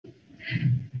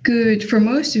Good. For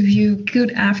most of you,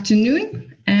 good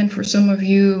afternoon. And for some of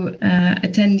you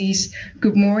attendees,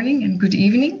 good morning and good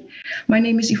evening. My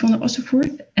name is Yvonne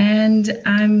Ossenvoort, and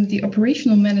I'm the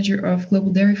operational manager of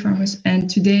Global Dairy Farmers. And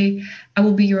today I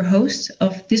will be your host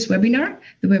of this webinar.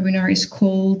 The webinar is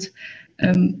called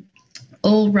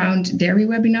All Round Dairy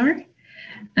Webinar.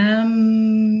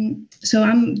 So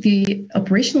I'm the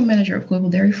operational manager of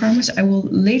Global Dairy Farmers. I will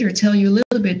later tell you a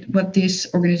little bit what this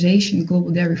organization,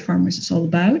 Global Dairy Farmers, is all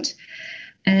about.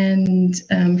 And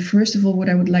first of all, what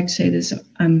I would like to say is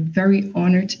I'm very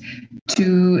honored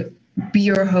to be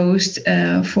your host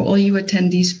for all you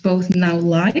attendees, both now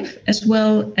live as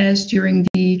well as during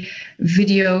the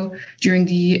video during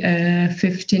the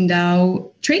 15 DAO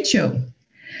trade show.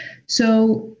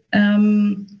 So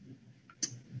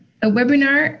a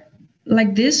webinar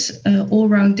like this,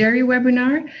 all-round dairy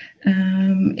webinar,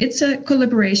 it's a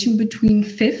collaboration between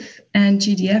FIF and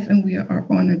GDF, and we are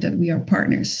honored that we are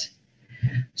partners.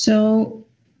 So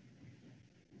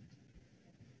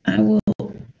I will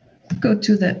go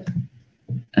to the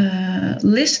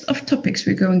list of topics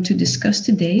we're going to discuss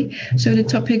today. So the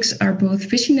topics are both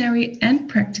visionary and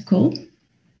practical.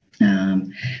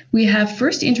 We have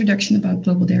first the introduction about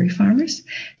Global Dairy Farmers.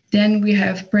 Then we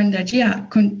have Brenda Gia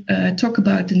talk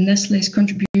about the Nestlé's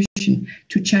contribution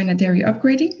to China dairy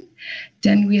upgrading.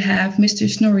 Then we have Mr.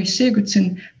 Snorri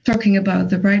Sigurdsson talking about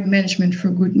the right management for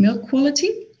good milk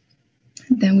quality.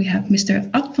 Then we have Mr.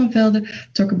 Ad van Velde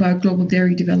talk about global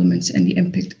dairy developments and the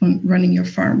impact on running your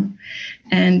farm.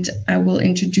 And I will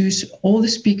introduce all the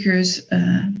speakers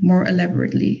more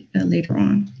elaborately later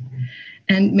on.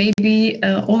 And maybe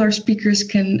all our speakers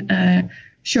can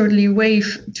shortly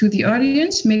wave to the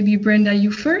audience. Maybe Brenda, you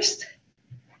first.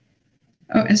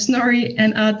 Oh, and Snorri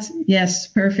and Ad, yes,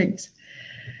 perfect.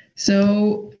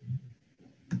 So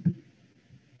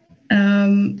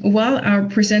while our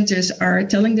presenters are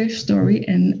telling their story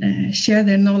and share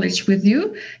their knowledge with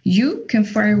you, you can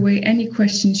fire away any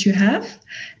questions you have,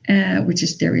 which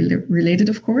is dairy related,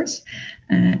 of course.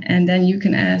 And then you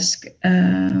can ask,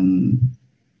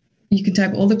 you can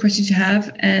type all the questions you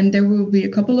have, and there will be a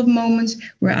couple of moments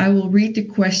where I will read the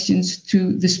questions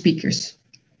to the speakers.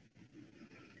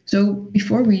 So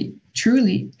before we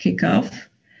truly kick off,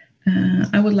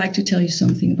 I would like to tell you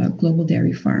something about Global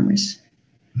Dairy Farmers.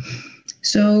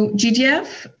 So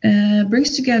GDF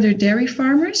brings together dairy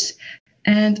farmers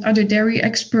and other dairy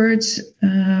experts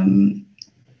in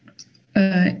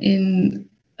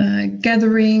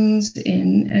gatherings,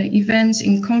 in events,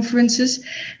 in conferences,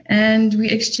 and we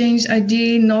exchange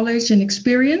idea, knowledge, and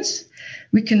experience.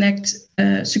 We connect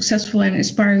successful and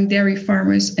inspiring dairy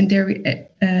farmers and dairy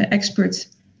experts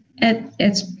at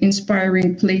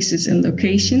inspiring places and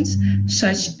locations,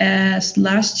 such as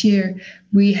last year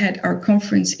we had our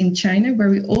conference in China, where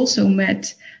we also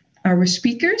met our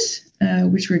speakers,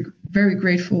 which we're very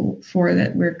grateful for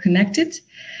that we're connected.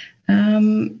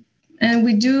 And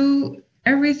we do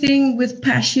everything with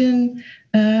passion.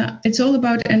 It's all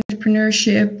about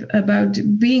entrepreneurship, about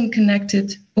being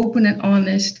connected, open and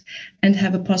honest, and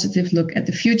have a positive look at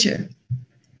the future.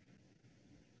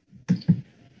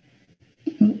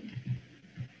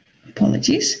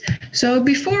 Apologies. So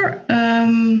before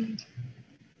I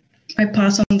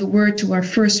pass on the word to our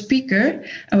first speaker,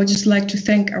 I would just like to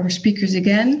thank our speakers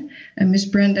again, Ms.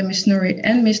 Brenda, Ms. Snorri,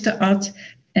 and Mr. Ad,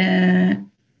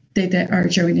 that are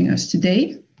joining us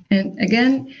today. And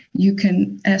again, you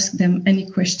can ask them any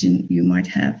question you might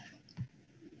have.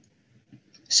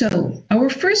 So our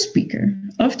first speaker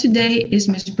of today is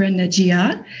Ms. Brenda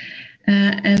Gia,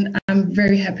 and I'm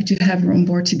very happy to have her on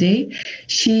board today.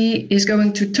 She is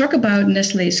going to talk about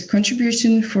Nestlé's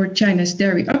contribution for China's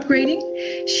dairy upgrading.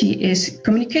 She is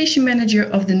communication manager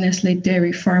of the Nestlé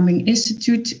Dairy Farming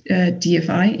Institute,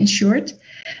 DFI in short.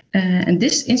 And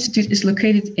this institute is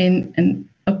located in, and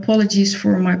apologies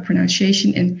for my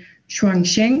pronunciation, in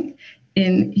Shuangsheng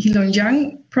in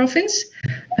Heilongjiang province,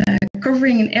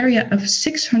 covering an area of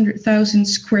 600,000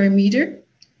 square meters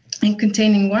and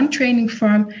containing one training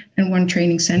farm and one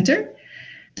training center.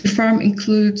 The farm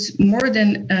includes more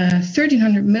than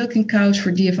 1,300 milking cows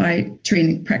for DFI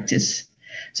training practice.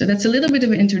 So that's a little bit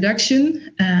of an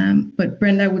introduction, but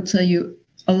Brenda will tell you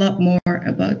a lot more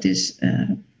about this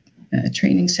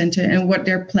training center and what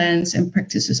their plans and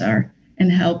practices are,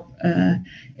 and help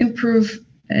improve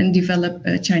and develop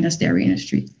China's dairy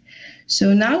industry.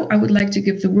 So now I would like to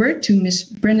give the word to Ms.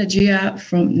 Brenda Gia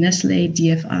from Nestlé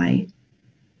DFI.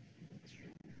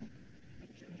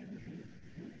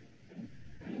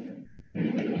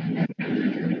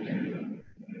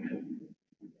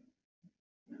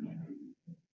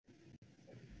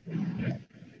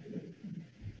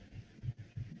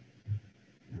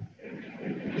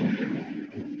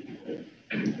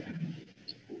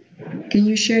 Can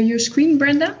you share your screen,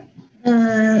 Brenda?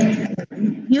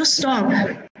 You stop.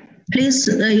 Please,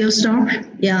 you stop.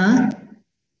 Yeah.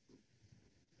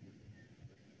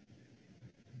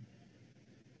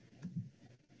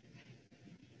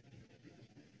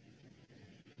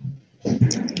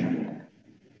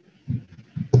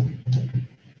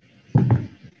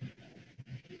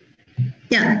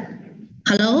 Yeah.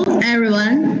 Hello,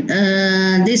 everyone.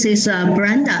 This is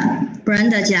Brenda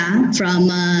Jia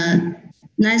from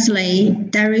Nestle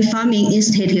Dairy Farming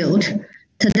Institute.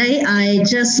 Today, I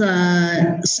just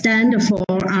stand for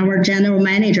our general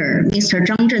manager, Mr.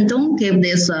 Zhang Zhendong, give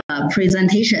this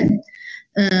presentation.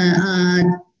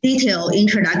 Detailed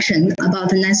introduction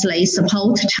about Nestle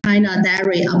support China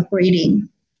dairy upgrading.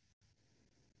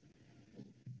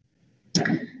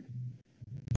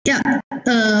 Yeah,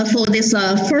 for this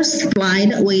first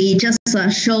slide, we just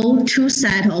show two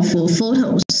sets of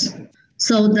photos.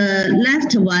 So the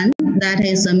left one, that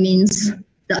is means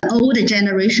the old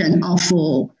generation of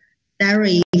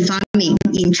dairy farming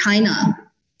in China.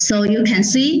 So you can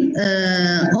see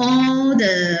all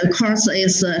the course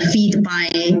is feed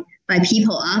by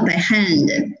people by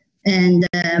hand, and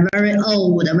very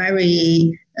old,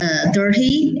 very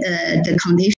dirty the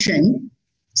condition.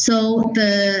 So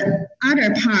the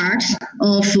other part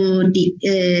of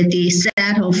the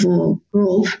set of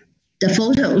group, the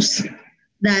photos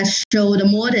that show the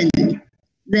modern,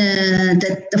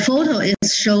 the photo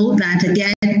is show that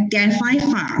GDF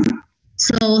farm.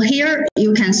 So here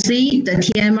you can see the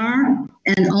TMR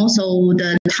and also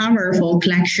the tower for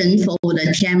collection for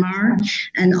the TMR,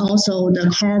 and also the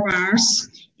core bars,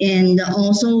 and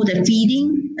also the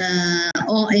feeding,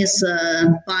 all is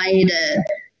by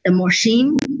the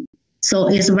machine. So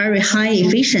it's very high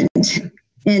efficient.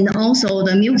 And also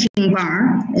the milking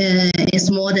bar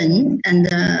is modern, and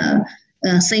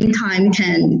same time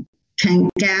can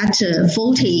get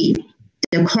 40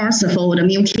 the cost for the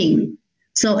milking.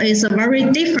 So it's very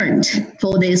different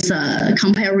for this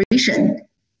comparison.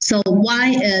 So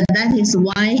why that is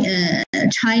why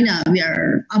China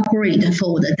will upgrade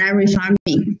for the dairy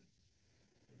farming.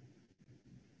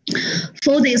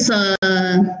 For this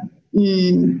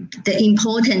the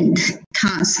important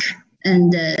task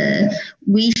and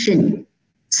vision.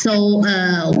 So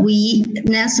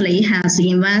Nestle has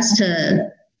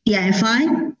invested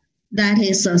DFI, that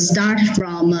is start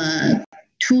from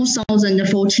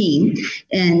 2014,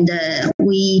 and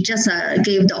we just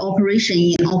gave the operation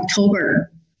in October.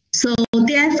 So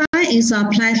DFI is a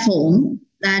platform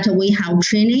that we have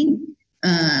training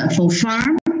for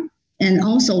farm, and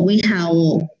also we have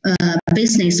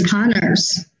business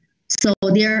partners. So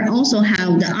there also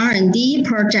have the R&D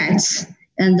projects,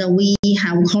 and we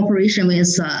have cooperation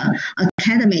with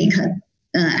academic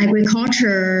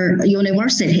agriculture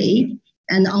university,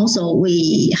 and also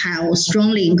we have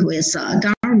strong link with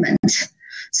government.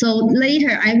 So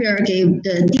later I will give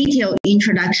the detailed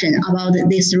introduction about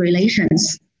these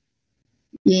relations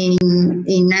in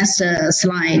next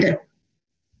slide.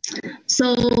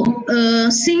 So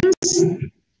since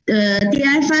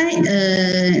DFI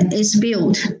is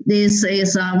built, this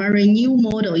is a very new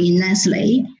model in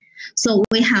Nestle. So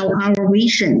we have our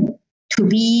vision to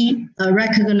be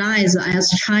recognized as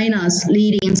China's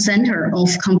leading center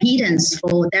of competence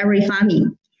for dairy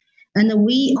farming. And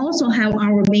we also have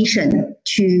our mission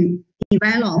to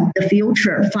develop the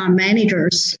future farm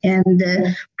managers and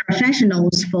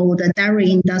professionals for the dairy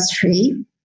industry.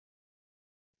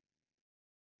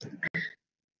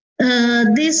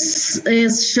 This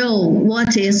is show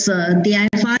what is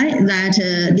DFI, that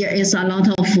there is a lot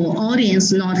of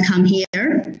audience not come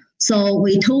here. So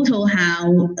we total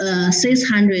have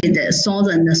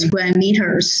 600,000 square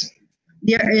meters.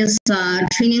 There is a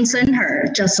training center,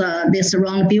 just this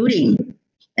round building.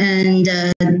 And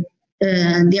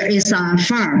there is a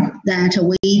farm that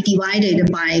we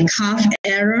divided by calf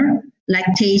error,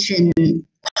 lactation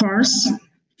course,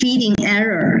 feeding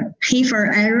error,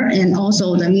 heifer error, and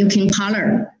also the milking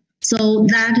color. So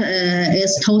that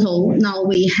is total now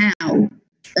we have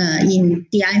in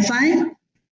DFI.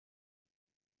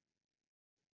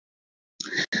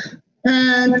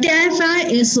 DFI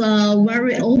is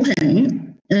very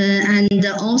open, and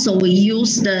also we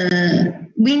use the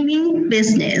win-win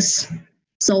business.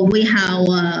 So we have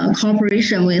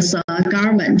cooperation with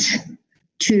government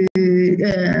to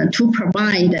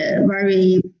provide a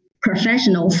very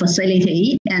professional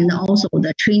facility and also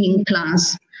the training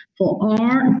class for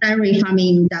all dairy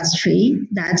farming industry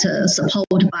that's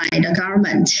supported by the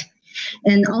government.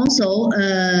 And also,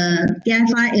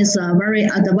 GDF is a very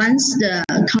advanced,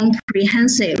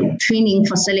 comprehensive training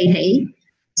facility.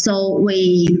 So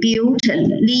we built a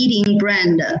leading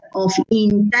brand of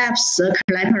in-depth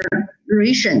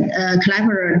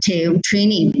collaborative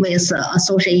training with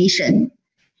association.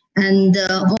 And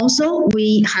also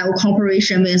we have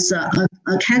cooperation with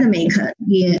academic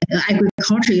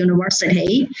agriculture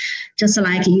university, just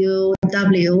like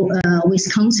UW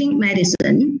Wisconsin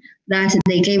Medicine, that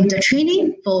they gave the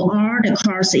training for all the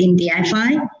course in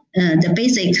DFI, the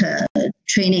basic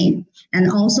training, and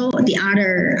also the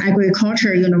other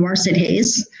agriculture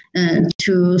universities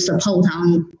to support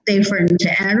on different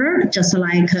area, just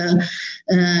like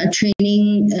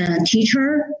training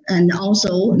teacher, and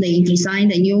also they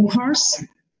designed a new course.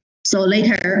 So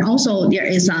later, also there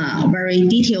is a very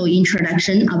detailed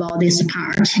introduction about this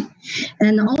part.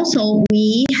 And also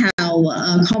we have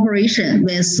a cooperation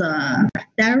with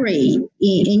dairy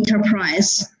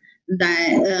enterprise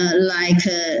that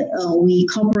we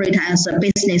cooperate as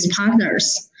business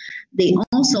partners. They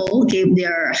also give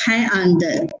their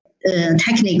high-end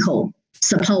technical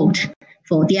support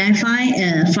for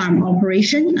DFI farm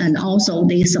operation, and also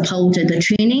they support the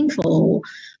training for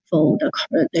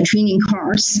the training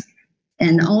course,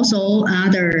 and also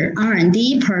other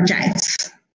R&D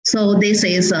projects. So this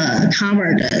is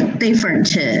covered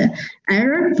different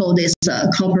area for this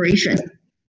cooperation.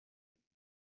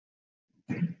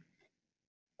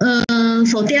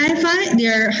 For DFI,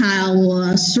 there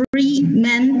have three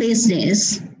main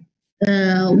business.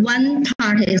 One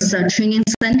part is a training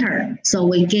center. So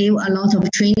we give a lot of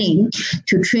training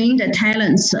to train the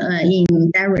talents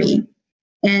in dairy.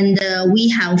 And we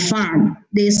have farm.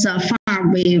 This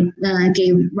farm, we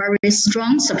give very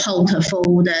strong support for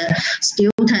the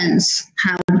students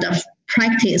have the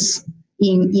practice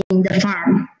in the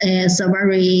farm. It's a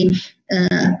very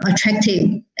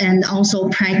attractive and also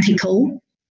practical.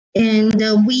 And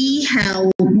we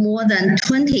have more than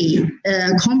 20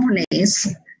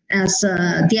 companies as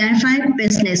DFI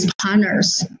business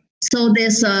partners. So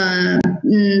this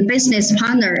business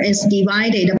partner is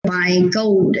divided by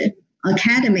gold,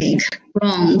 academic,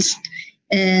 bronze,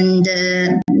 and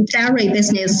dairy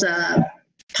business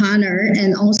partner,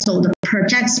 and also the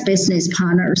projects business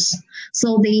partners.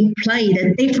 So they played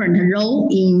a different role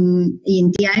in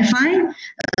DFI.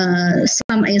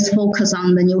 Some is focused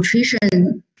on the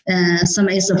nutrition, some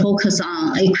is focused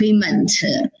on equipment,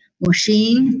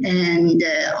 machine, and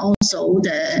also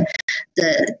the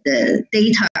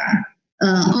data.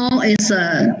 All is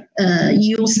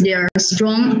use their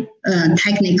strong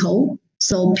technical,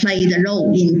 so play the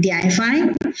role in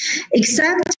DFI.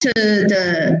 Except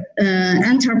the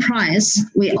enterprise,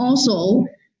 we also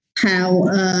have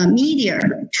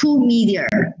two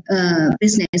media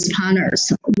business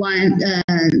partners. One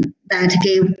that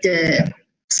gave the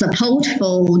support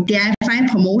for DFI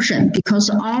promotion, because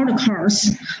all the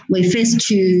course we face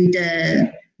to the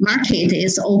market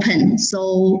is open.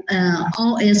 So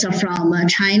all is from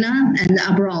China and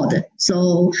abroad.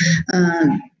 So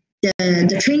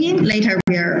the training later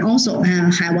will also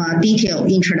have a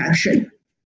detailed introduction.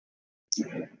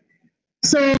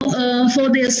 So for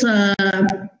this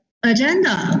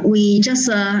agenda, we just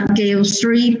gave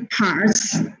three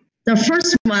parts. The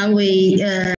first one, we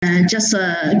just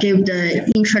give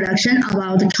the introduction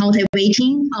about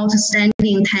cultivating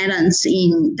outstanding talents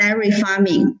in dairy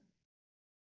farming.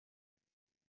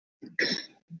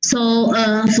 So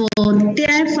for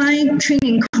DFI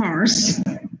training course,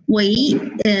 we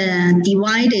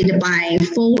divided by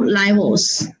 4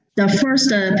 levels. The first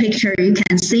picture, you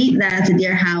can see that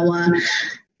there have a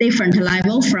different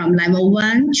level from level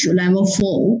 1 to level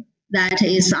 4. That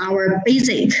is our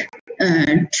basic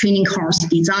training course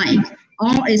design.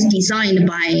 All is designed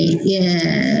by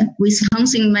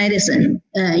Wisconsin Medicine,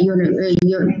 the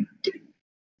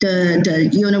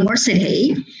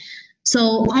university.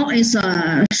 So all is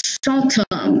a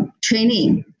short-term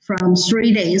training from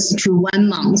 3 days to 1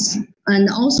 month. And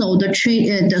also the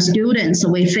students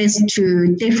we face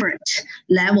to different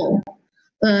level.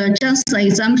 Just an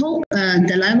example,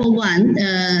 the level 1,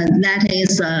 that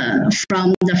is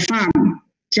from the farm,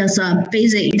 just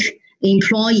basic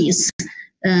employees.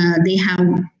 They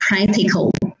have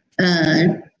practical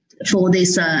for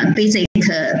this basic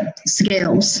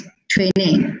skills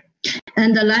training.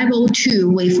 And the level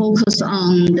 2, we focus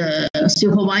on the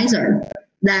supervisor,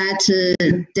 that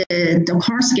the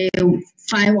course gave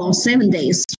 5 or 7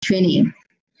 days training.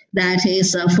 That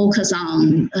is focus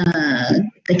on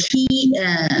the key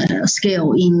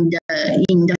skill in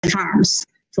the farms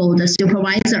for the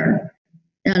supervisor,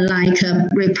 like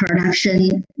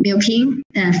reproduction, milking,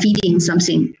 feeding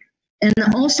something. And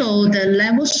also the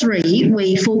level 3,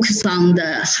 we focus on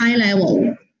the high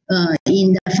level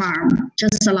in the farm,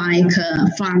 just like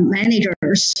farm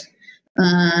managers,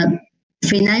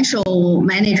 financial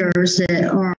managers,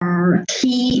 or our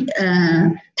key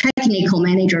technical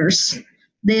managers.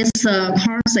 This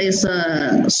course is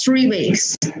 3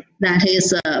 weeks that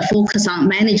is focused on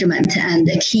management and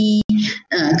the key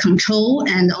control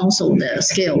and also the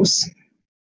skills.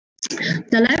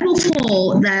 The level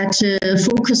 4 that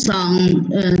focus on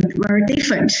very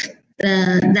different.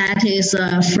 That is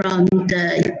from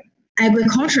the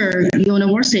agriculture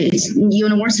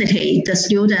university, the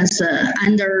students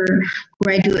under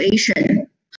graduation.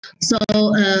 So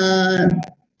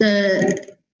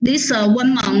this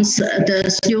 1 month, the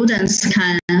students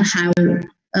can have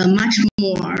much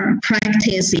more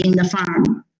practice in the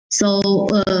farm. So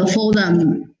for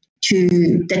them to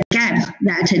the gap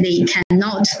that they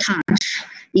cannot touch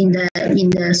in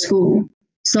the school.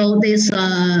 So this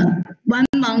 1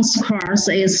 month course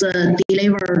is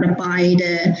delivered by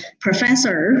the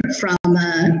professor from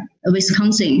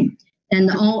Wisconsin and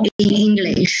all in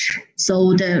English.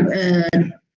 So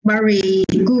the very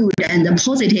good and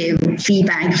positive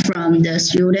feedback from the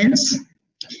students.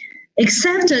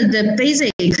 Except the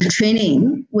basic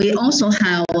training, we also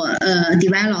have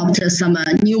developed some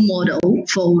new model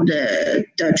for the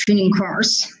training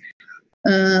course.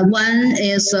 One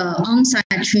is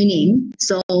on-site training.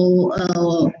 So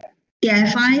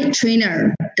DFI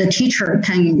trainer, the teacher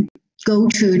can go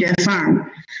to the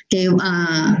farm, give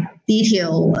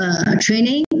detailed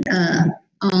training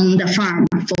on the farm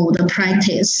for the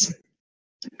practice.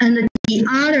 And the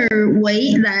other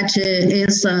way that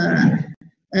is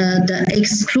the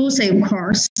exclusive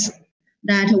course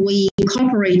that we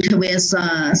cooperate with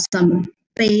some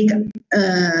big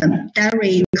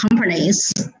dairy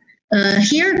companies.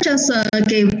 Here just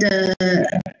give the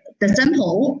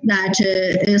sample that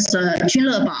is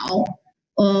Junlebao.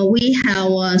 We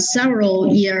have several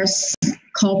years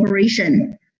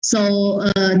cooperation. So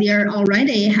they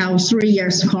already have 3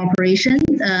 years cooperation.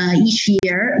 Each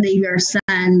year they will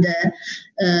send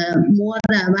more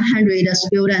than 100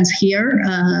 students here.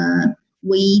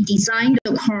 We designed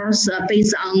the course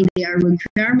based on their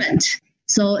requirement.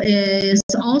 So it's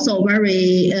also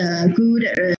very good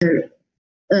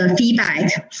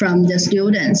feedback from the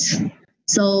students.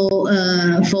 So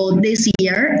for this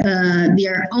year,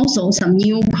 there are also some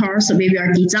new courses we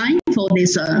will design for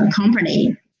this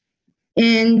company.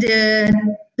 And the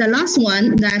last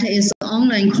one that is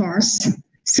online course,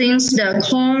 since the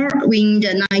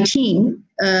COVID-19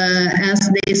 as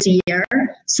this year,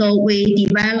 so we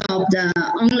developed the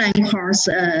online course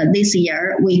this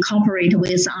year. We cooperate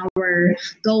with our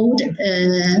gold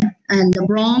and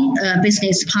bronze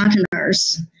business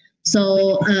partners.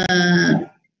 So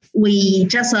we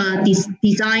just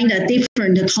designed a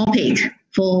different topic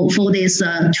for this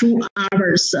 2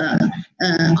 hours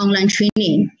online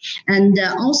training, and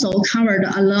also covered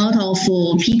a lot of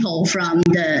people from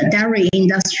the dairy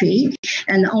industry,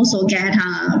 and also get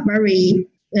a very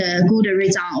good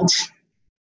result.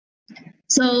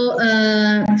 So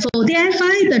for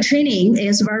DFI, the training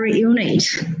is very unique.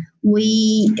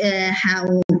 We have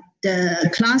the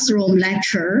classroom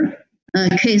lecture,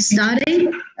 case study,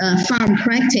 farm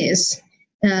practice,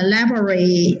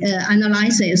 laboratory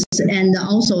analysis, and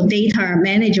also data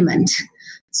management.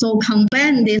 So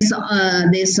combine this,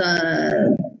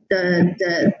 the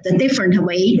different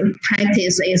way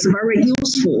practice is very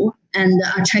useful and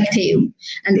attractive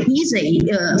and easy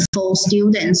for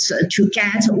students to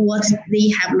get what they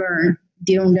have learned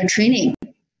during the training.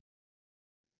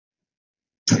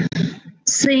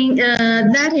 Saying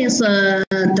that is the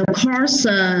course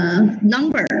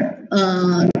number.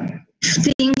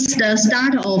 Since the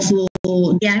start of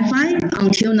DFI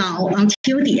until now,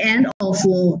 until the end of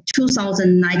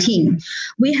 2019,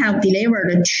 we have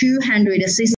delivered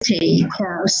 260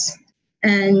 courses,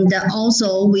 and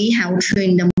also we have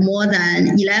trained more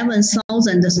than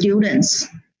 11,000 students.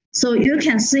 So you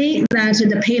can see that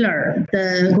the pillar,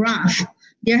 the graph,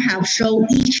 they have shown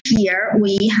each year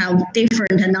we have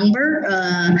different number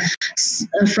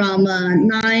from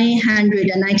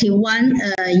 991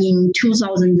 in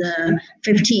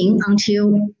 2015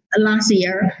 until last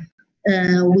year.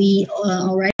 We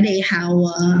already have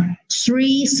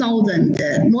 3,000,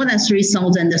 more than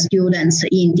 3,000 students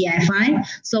in DFI.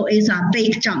 So it's a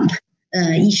big jump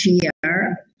each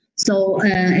year. So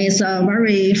it's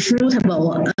very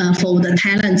fruitful for the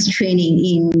talents training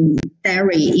in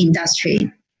dairy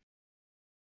industry.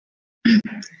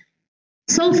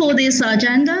 So for this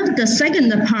agenda, the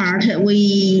second part,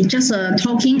 we just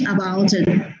talking about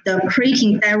the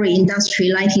creating dairy industry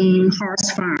lighting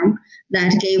horse farm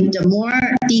that gave the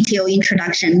more detailed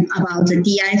introduction about the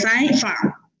DFI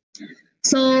farm.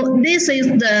 So this is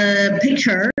the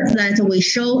picture that we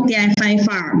show DFI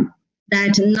farm,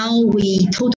 that now we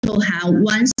totally total have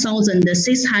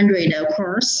 1,600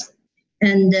 course,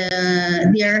 and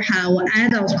there have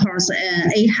adult course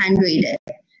 800,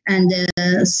 and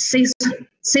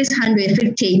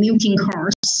 650 milking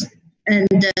course, and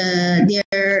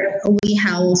there we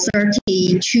have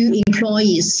 32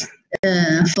 employees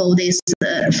for this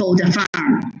for the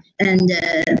farm, and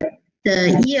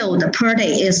the yield per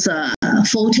day is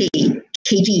 40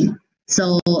 kg.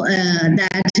 So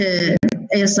that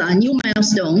is a new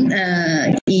milestone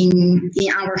in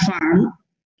our farm.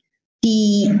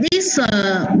 This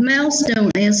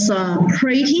milestone is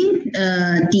creating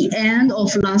the end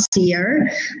of last year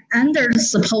under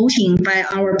supporting by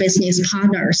our business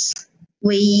partners.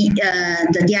 We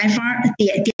the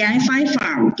DI5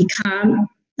 farm become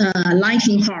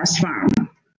lighting horse farm.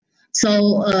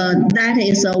 So that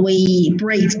is we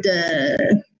break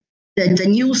the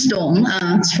new stone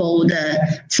for the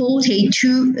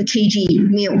 42 kg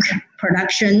milk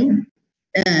production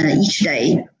each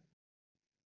day.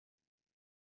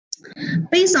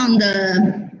 Based on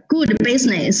the good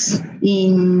business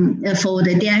for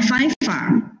the DI5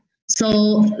 farm,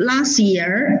 so last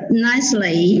year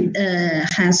Nestle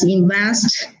has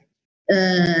invested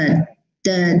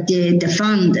the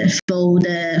fund for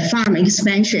the farm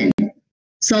expansion.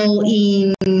 So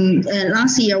in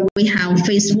last year we have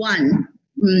phase 1,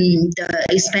 the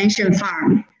expansion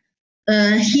farm.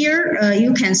 Here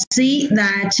you can see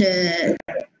that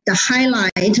the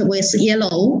highlight with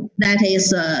yellow, that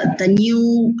is the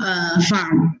new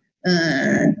farm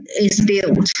is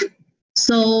built.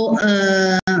 So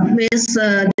with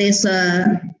this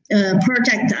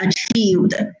project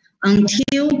achieved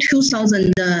until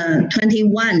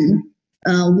 2021,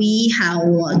 we have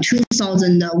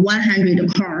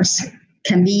 2,100 cars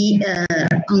can be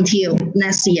until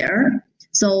next year.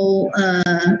 So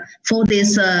for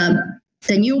this, the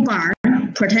new barn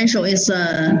potential is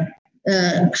have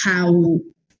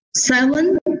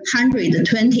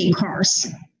 720 cars.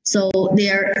 So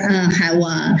there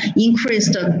have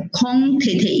increased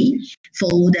quantity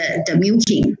for the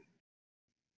milking.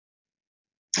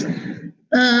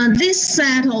 This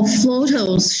set of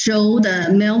photos show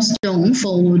the milestone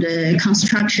for the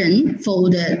construction for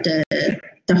the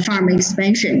farm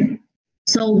expansion.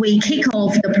 So we kick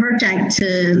off the project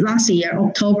last year,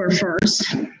 October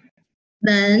 1st.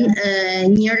 Then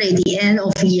nearly the end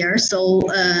of the year, so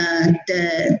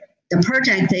the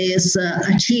project is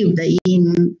achieved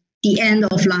in the end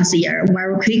of last year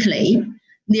very quickly.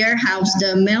 There has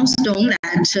the milestone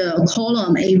that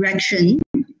column erection,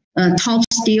 top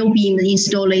steel beam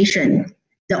installation,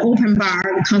 the open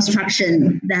bar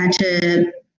construction that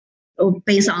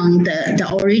based on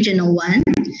the original one,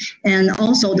 and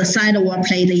also the sidewall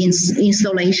plate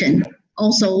installation.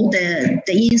 Also, the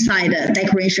inside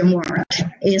decoration work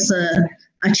is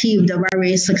achieved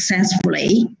very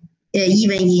successfully,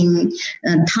 even in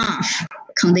tough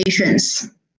conditions.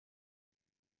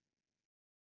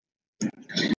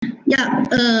 Yeah,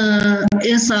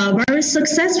 it's a very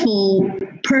successful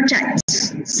project.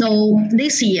 So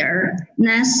this year,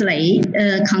 Nestle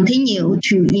continue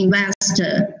to invest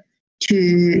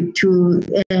to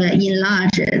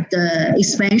enlarge the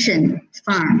expansion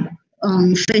farm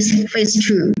on phase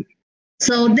 2.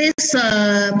 So this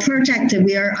project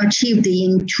we are achieved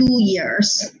in 2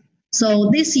 years. So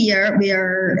this year we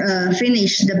are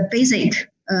finished the basic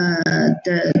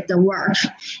the work,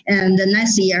 and the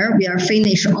next year we are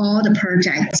finish all the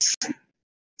projects.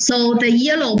 So the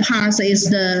yellow part is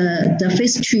the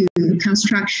phase 2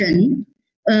 construction.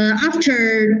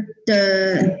 After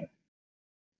the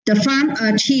farm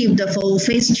achieved for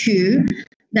phase 2,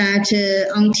 that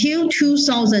until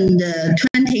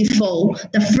 2024,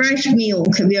 the fresh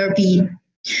milk will be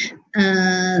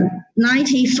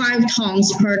 95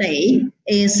 tons per day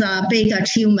is a big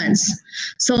achievement.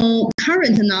 So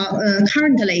currently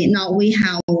now we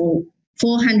have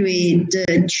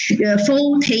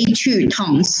 442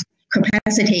 tons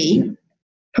capacity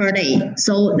per day.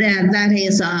 So that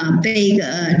is a big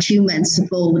achievement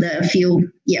for the few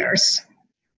years.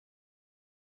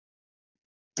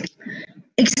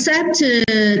 Except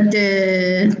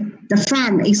the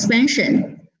farm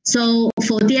expansion. So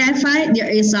for DI5, there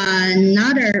is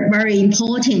another very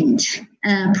important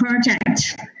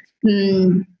project.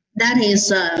 That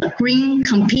is a Green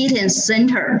Competence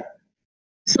Center.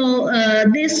 So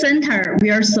this center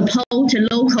will support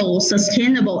local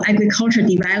sustainable agriculture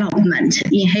development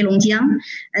in Heilongjiang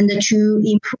and to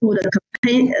improve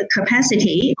the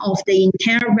capacity of the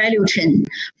entire value chain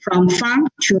from farm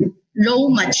to raw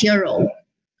material.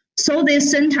 So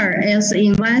this center is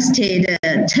invested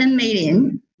 10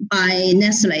 million by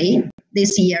Nestle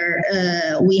this year.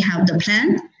 We have the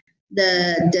plan.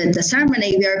 the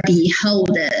ceremony will be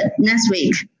held next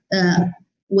week.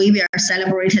 We will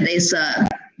celebrate this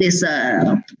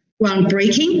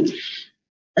groundbreaking.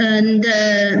 And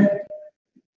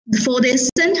for this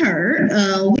center,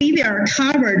 we will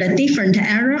cover the different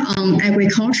areas on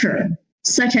agriculture,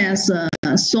 such as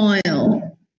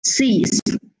soil, seeds,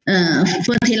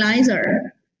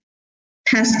 fertilizer,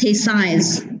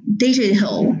 pesticides,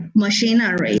 digital,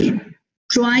 machinery,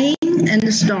 drying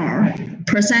and store,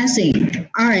 processing,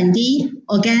 R&D,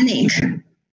 organic.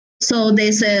 So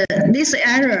this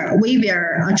area, we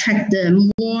will attract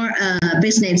more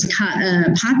business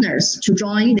partners to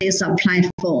join this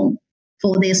platform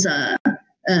for this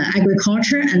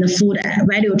agriculture and food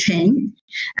value chain,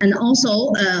 and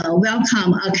also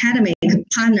welcome academic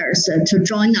partners to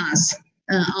join us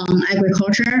on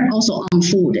agriculture, also on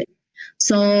food.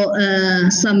 So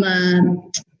some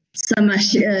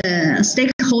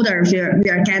stakeholders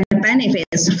will get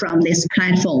benefits from this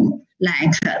platform,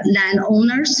 like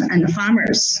landowners and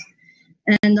farmers.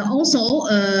 And also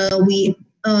we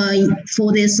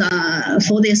for this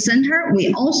center,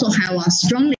 we also have a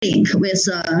strong link with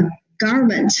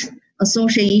government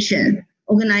association,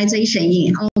 organization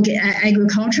in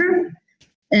agriculture,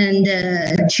 and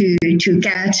to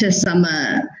get some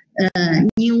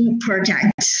new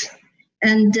projects.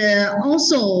 And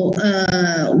also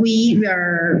we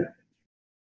were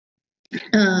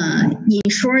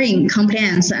ensuring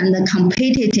compliance and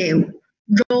competitive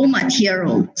raw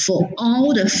material for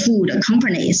all the food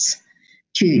companies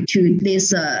to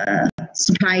this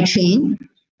supply chain.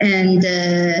 And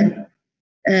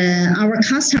our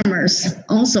customers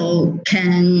also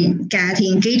can get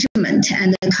engagement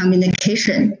and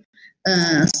communication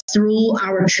through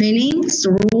our training,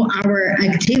 through our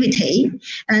activity.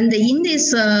 And in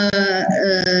this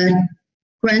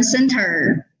Grand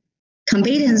Center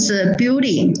competence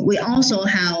building, we also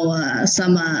have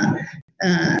some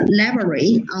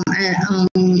library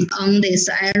on this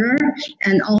area,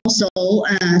 and also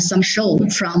some show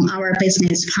from our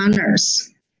business partners.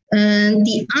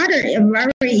 The other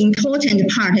very important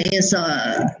part is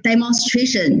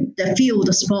demonstration, the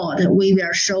field sport. We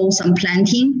will show some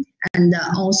planting and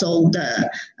also the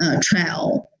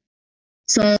trail.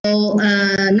 So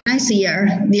next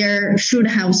year, there should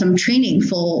have some training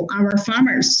for our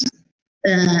farmers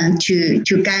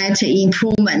to get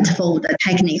improvement for the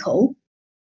technical.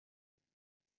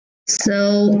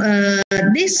 So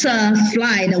this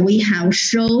slide, we have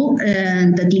shown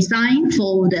the design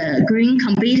for the Green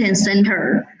Competence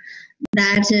Center.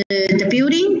 That the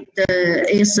building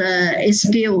is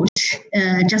built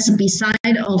just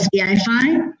beside of the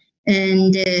DFI,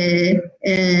 and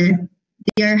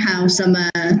there have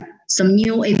some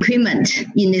new equipment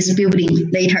in this building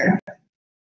later.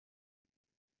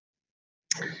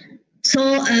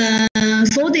 So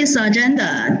for this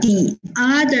agenda,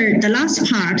 the last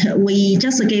part, we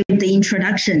just gave the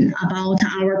introduction about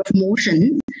our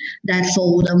promotion that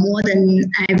for the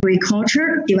modern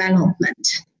agriculture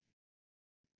development.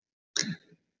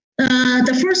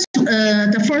 The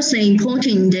first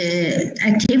important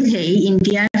activity in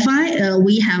DFI,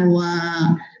 we have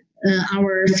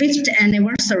our 5th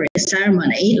anniversary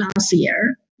ceremony last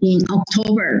year in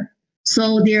October.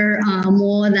 So there are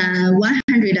more than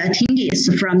 100 attendees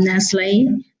from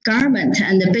Nestle, government,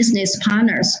 and the business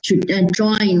partners to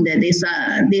join this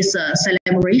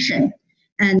celebration.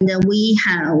 And we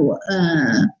have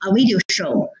a video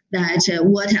show that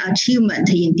what achievement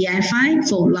in DFI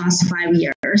for last 5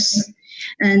 years.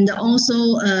 And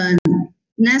also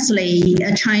Nestle,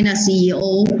 China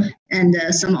CEO, and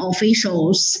some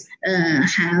officials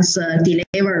has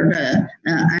delivered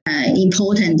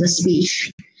important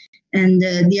speech. And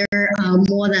there are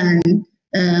more than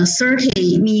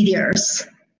 30 medias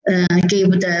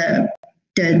gave the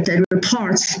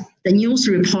reports, the news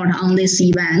report on this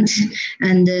event,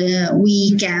 and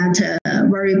we get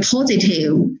very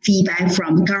positive feedback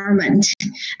from government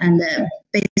and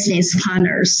business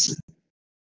partners.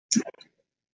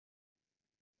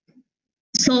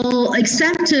 So,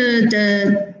 except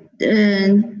the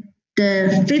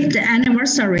 5th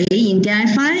anniversary in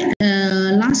DFI,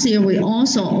 last year we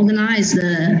also organized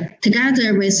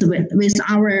together with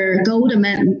our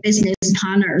Goldman business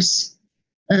partners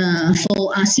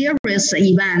for a serious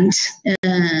event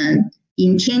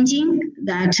in Tianjin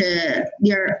that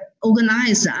they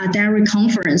organized a dairy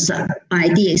conference by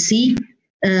DAC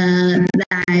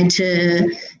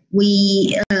that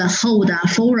we hold a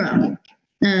forum.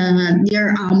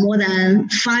 There are more than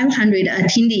 500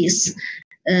 attendees.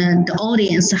 The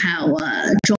audience have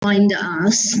joined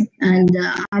us, and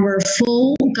our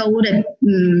full gold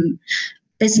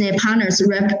business partners,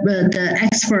 the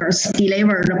experts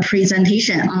deliver the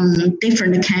presentation on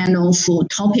different kind of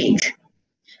topic,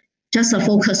 just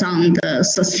focus on the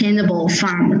sustainable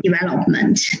farm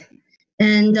development.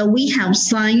 And we have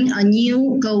signed a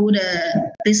new gold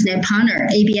business partner,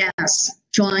 ABS,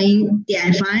 join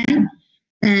DFI.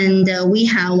 And we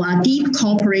have a deep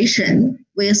cooperation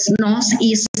with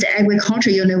Northeast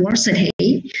Agriculture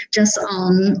University, just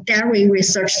on Dairy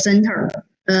Research Center.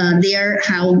 There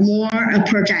have more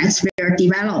projects were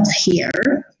developed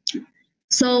here.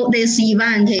 So this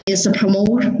event is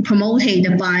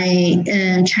promoted by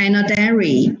China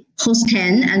Dairy, Host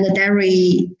 10, and the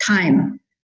Dairy Time,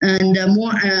 and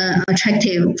more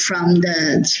attractive from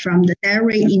the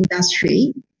dairy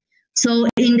industry. So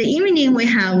in the evening, we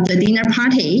have the dinner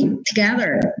party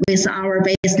together with our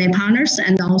business partners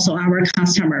and also our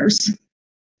customers.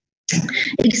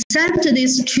 Except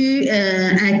these two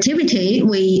activities,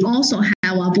 we also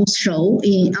have a booth show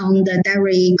on the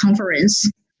dairy conference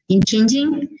in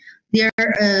Tianjin. There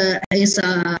is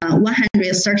a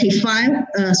 135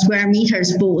 square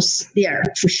meters booth there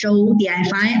to show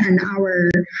DFI and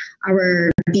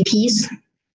our BPs.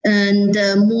 And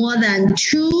more than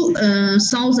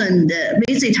 2,000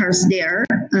 visitors there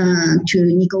to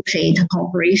negotiate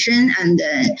cooperation and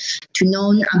to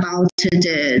know about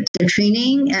the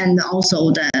training and also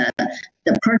the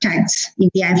projects in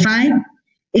DFI.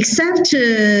 Except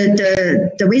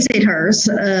the visitors,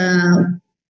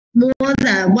 more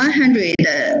than 100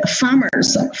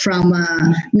 farmers from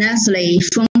Nestle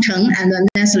Shuangcheng and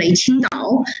Nestle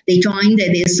Qingdao, they joined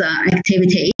this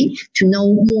activity to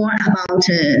know more about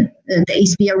the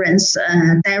experience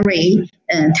dairy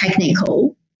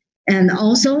technical. And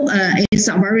also it's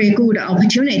a very good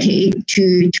opportunity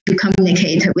to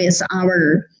communicate with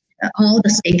all the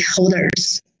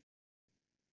stakeholders.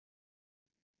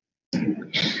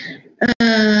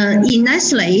 In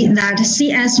Nestle, that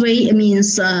CSV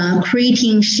means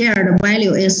creating shared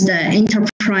value is the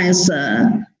enterprise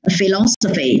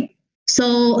philosophy.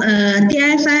 So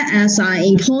DFI as an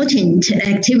important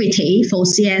activity for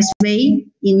CSV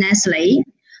in Nestle,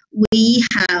 we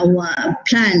have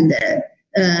planned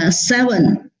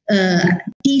 7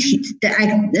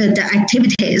 the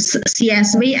activities,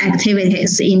 CSV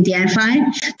activities in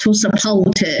DFI to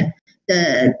support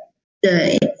the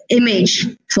image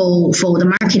for the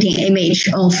marketing image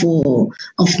of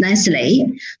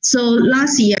Nestle. So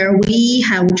last year we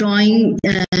have joined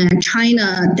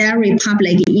China Dairy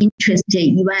Public Interest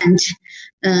event,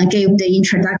 gave the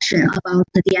introduction about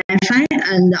the DFI,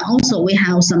 and also we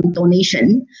have some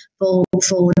donation for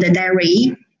the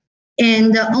dairy.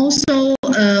 And also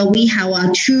we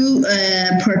have 2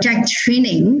 project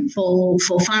training for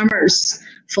farmers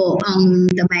on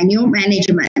the manure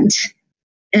management.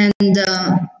 And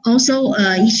also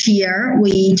each year,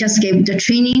 we just give the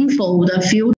training for the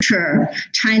future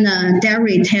China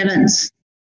dairy talents.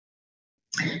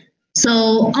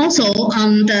 So also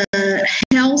on the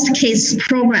health kids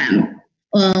program,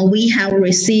 we have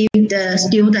received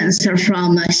students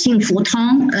from Xingfu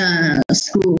Tong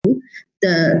school.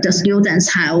 The students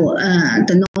have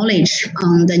the knowledge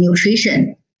on the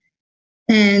nutrition.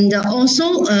 And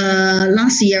also,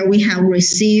 last year we have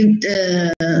received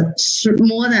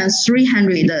more than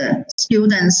 300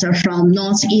 students from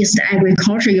Northeast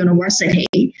Agriculture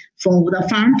University for the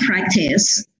farm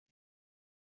practice.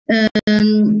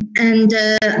 And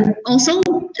also,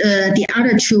 the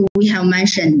other 2 we have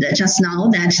mentioned just now,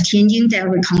 that Tianjin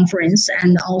Dairy Conference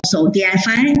and also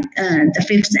DFI, the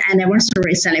 5th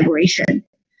anniversary celebration.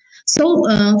 So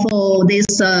for these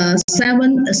 7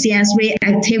 CSV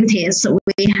activities,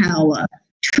 we have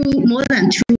more than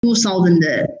 2,000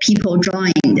 people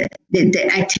joined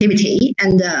the activity,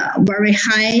 and very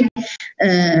high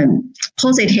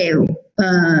positive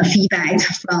feedback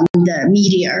from the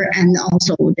media and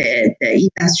also the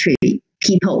industry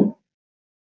people.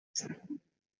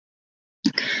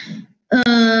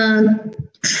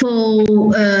 For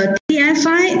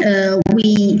DFI,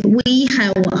 we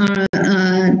have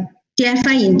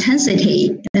DFI intensity.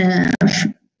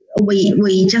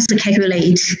 We just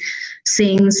calculate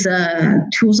since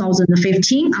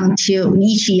 2015 until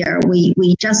each year.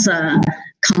 We just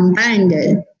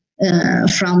combined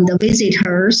from the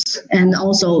visitors and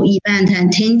also event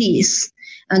attendees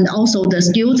and also the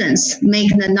students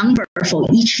make the number for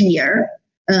each year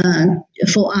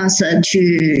for us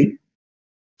to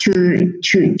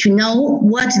know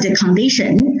what the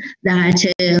condition that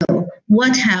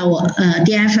what have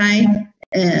DFI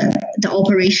the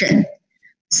operation.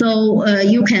 So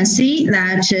you can see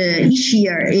that each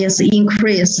year is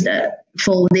increased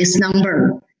for this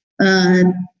number.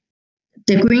 The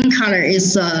The green color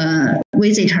is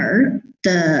visitor.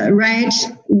 The red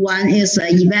one is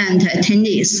event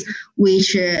attendees,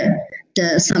 which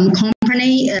some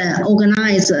company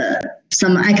organize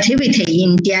some activity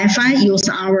in DFI, use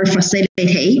our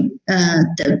facility.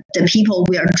 The people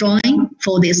will join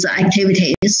for these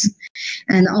activities.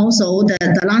 And also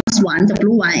the last one, the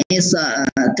blue one, is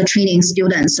the training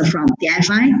students from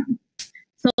DFI.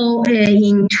 So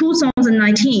in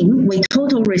 2019, we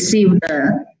total received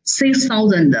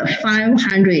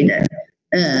 6,500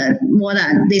 more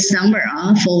than this number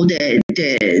for the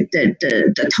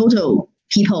total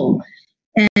people.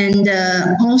 And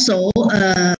also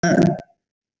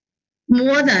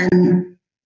more than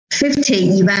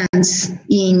 50 events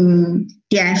in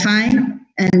DFI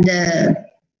and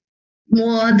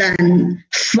more than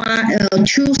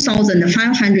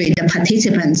 2,500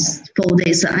 participants for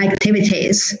these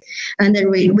activities. And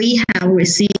we have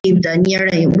received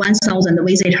nearly 1,000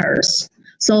 visitors.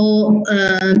 So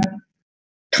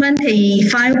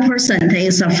 25%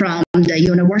 is from the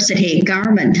university,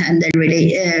 government, and the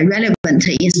really relevant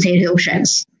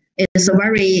institutions. It's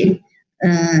very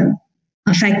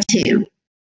effective.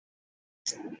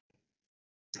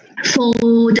 For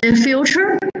the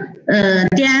future,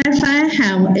 DFI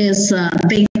have its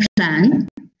big plan.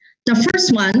 The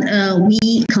first one,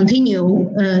 we continue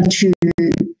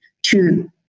to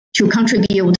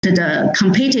contribute to the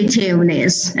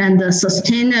competitiveness and the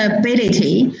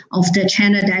sustainability of the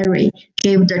China dairy,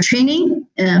 give the training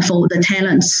for the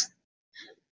talents.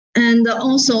 And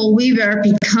also we will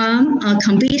become a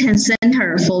competence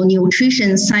center for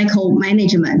nutrition cycle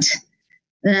management.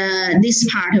 This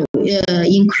part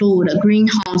include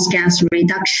greenhouse gas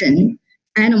reduction,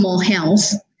 animal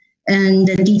health, and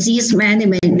disease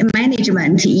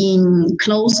management in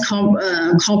close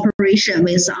cooperation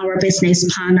with our business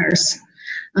partners,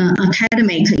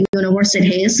 academic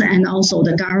universities, and also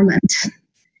the government.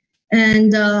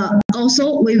 And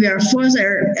also we will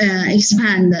further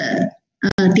expand the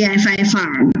DFI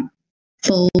farm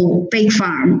for big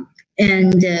farm,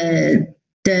 and the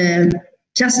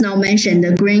just now mentioned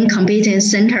the Green Competence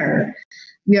Center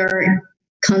will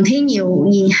continue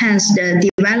enhance the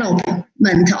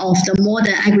development of the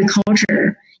modern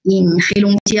agriculture in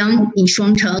Heilongjiang, in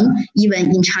Shuangcheng,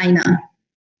 even in China.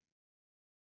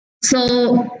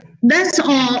 So that's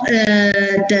all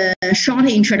the short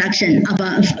introduction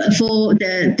about for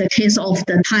the case of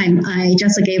the time. I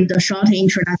just gave the short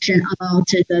introduction about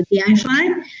the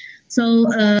DFI. So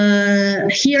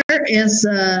here is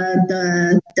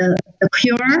the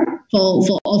QR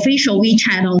for official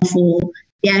WeChat of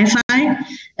DFI.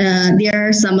 There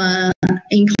are some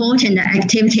important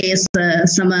activities,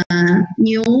 some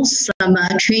news, some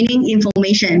training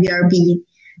information will be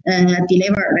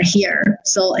delivered here.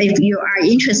 So if you are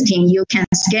interested, you can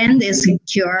scan this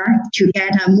QR to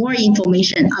get more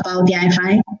information about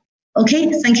DFI.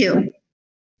 Okay, thank you.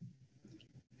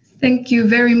 Thank you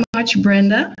very much,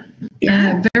 Brenda.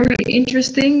 Yeah. Very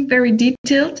interesting, very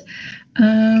detailed.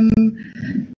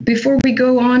 Before we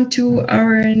go on to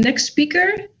our next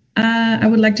speaker, I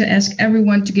would like to ask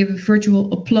everyone to give a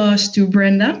virtual applause to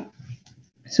Brenda.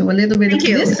 So a little bit of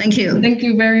this. Thank you. Thank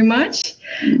you very much.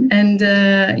 And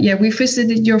yeah, we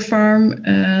visited your farm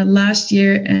last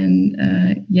year, and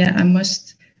yeah, I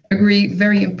must agree,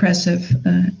 very impressive.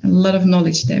 A lot of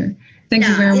knowledge there. Thank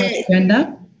you very much,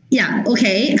 Brenda. Yeah,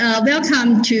 okay.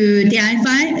 Welcome to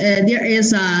DFI. There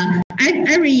is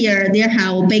every year there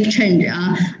have big change.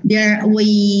 There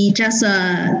we just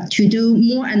to do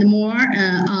more and more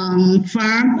on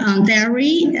farm, on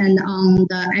dairy, and on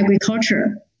the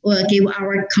agriculture. Will give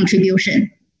our contribution.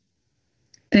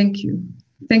 Thank you.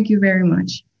 Thank you very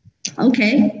much.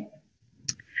 Okay.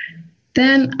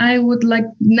 Then I would like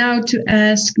now to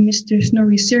ask Mr.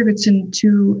 Snorri Sigurdsson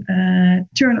to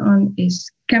turn on his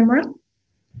camera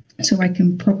so I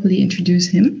can properly introduce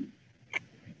him.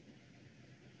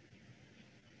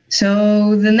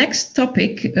 So the next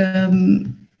topic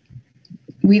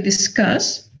we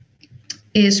discuss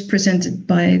is presented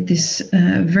by this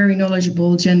very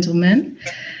knowledgeable gentleman.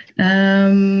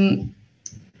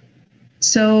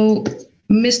 So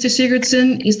Mr.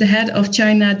 Sigurdsson is the head of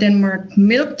China-Denmark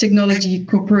Milk Technology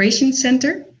Cooperation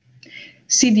Center,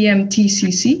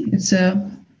 CDM-TCC, it's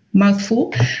a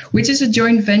mouthful, which is a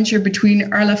joint venture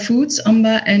between Arla Foods,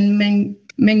 Amba, and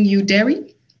Mengyu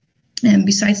Dairy. And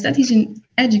besides that, he's an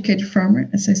educated farmer,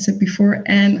 as I said before,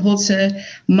 and holds a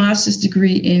master's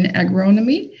degree in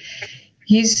agronomy.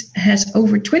 He has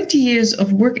over 20 years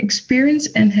of work experience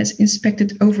and has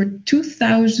inspected over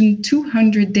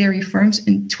 2,200 dairy farms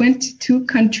in 22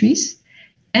 countries,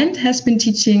 and has been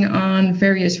teaching on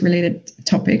various related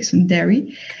topics on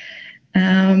dairy.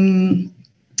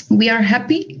 We are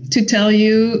happy to tell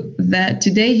you that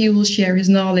today he will share his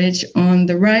knowledge on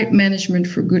the right management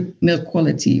for good milk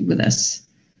quality with us.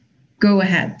 Go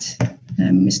ahead,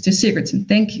 Mr. Sigurdsson.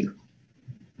 Thank you.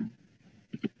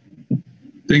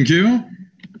 Thank you.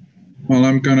 Well,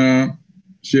 I'm gonna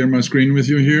share my screen with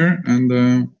you here,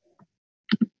 and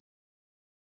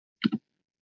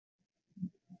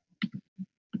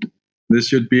this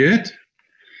should be it.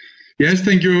 Yes,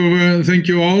 thank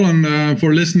you all, and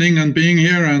for listening and being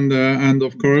here, and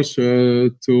of course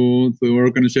to the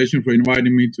organization for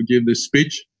inviting me to give this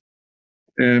speech.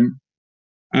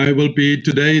 I will be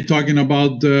today talking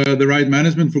about the right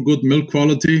management for good milk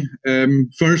quality.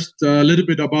 First, a little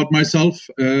bit about myself.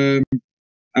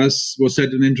 As was said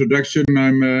in the introduction,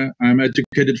 I'm an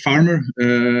educated farmer.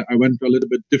 I went a little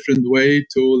bit different way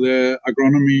to the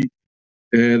agronomy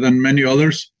than many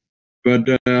others, but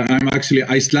I'm actually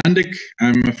Icelandic.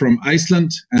 I'm from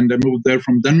Iceland, and I moved there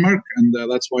from Denmark, and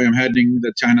that's why I'm heading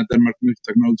the China-Denmark Milk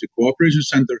Technology Cooperation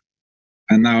Center,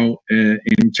 and now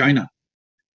in China.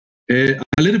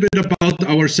 A little bit about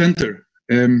our center.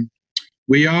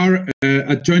 We are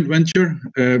a joint venture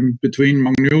between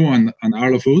Mangnu and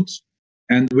Arla Foods.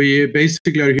 And we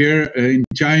basically are here in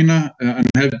China and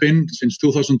have been since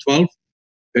 2012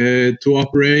 to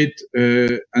operate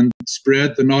and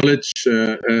spread the knowledge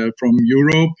from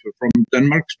Europe, from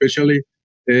Denmark especially,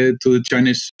 to the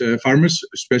Chinese farmers,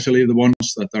 especially the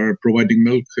ones that are providing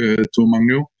milk to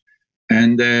Mangnu.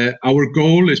 And our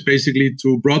goal is basically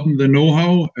to broaden the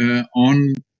know-how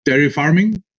on dairy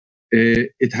farming.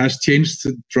 It has changed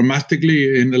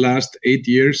dramatically in the last 8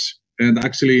 years. And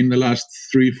actually, in the last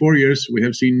 3-4 years, we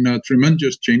have seen a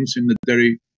tremendous change in the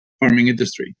dairy farming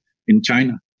industry in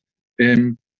China.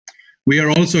 We are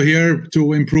also here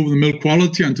to improve the milk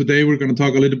quality, and today we're going to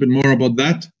talk a little bit more about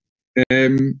that.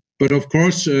 But of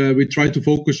course, we try to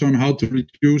focus on how to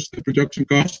reduce the production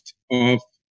cost of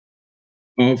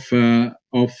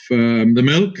the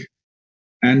milk,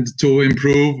 and to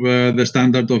improve the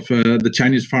standard of the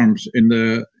Chinese farms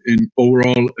in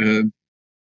overall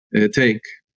take.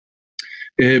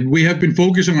 We have been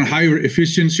focusing on higher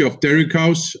efficiency of dairy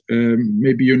cows.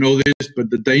 Maybe you know this, but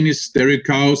the Danish dairy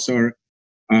cows are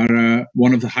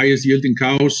one of the highest yielding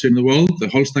cows in the world. The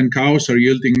Holstein cows are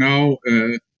yielding now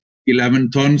 11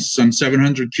 tons and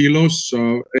 700 kilos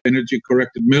of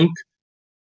energy-corrected milk,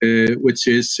 which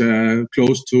is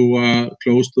close to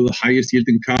the highest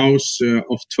yielding cows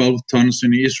of 12 tons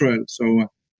in Israel. So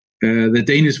the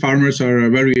Danish farmers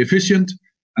are very efficient,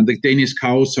 and the Danish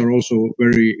cows are also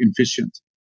very efficient.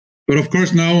 But of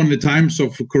course, now in the times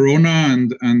of Corona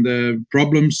and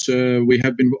problems, we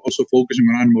have been also focusing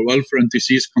on animal welfare and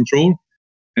disease control,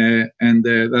 and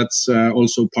that's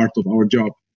also part of our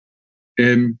job.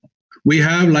 We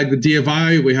have, like the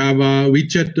DFI, we have a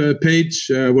WeChat page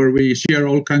where we share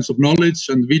all kinds of knowledge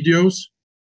and videos.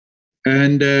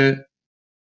 And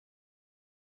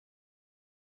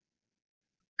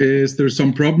is there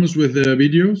some problems with the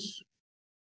videos?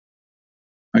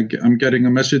 I'm getting a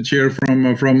message here from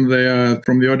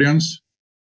the audience.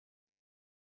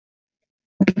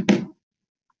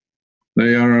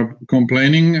 They are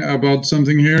complaining about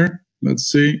something here.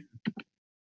 Let's see.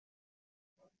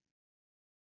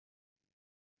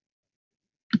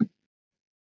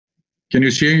 Can you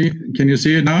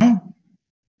see it now?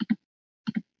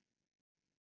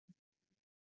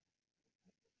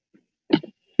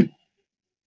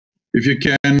 If you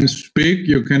can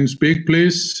speak,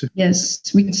 please. Yes,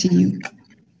 we can see you.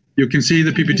 You can see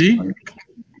the PPT?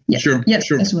 Yeah. Sure. Yes,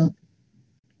 sure. as well.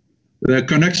 The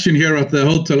connection here at the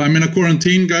hotel. I'm in a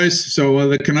quarantine, guys, so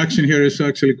the connection here is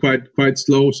actually quite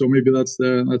slow. So maybe that's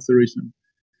the reason.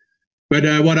 But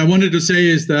what I wanted to say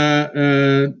is that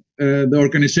the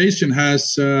organization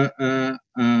has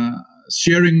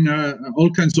sharing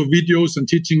all kinds of videos and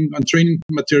teaching and training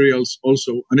materials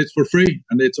also, and it's for free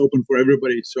and it's open for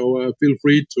everybody. So feel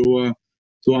free to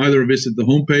either visit the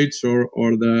homepage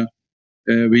or the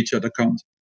WeChat account.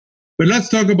 But let's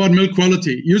talk about milk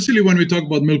quality. Usually when we talk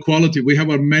about milk quality, we have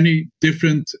many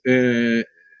different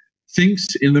things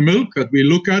in the milk that we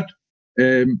look at.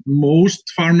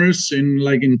 Most farmers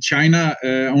in China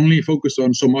only focus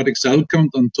on somatic cell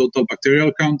count and total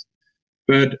bacterial count.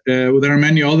 But there are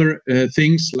many other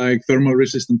things like thermal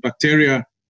resistant bacteria,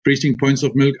 freezing points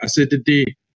of milk, acidity,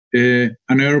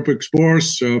 anaerobic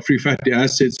spores, free fatty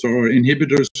acids or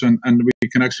inhibitors, and we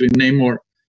can actually name more.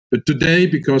 But today,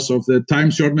 because of the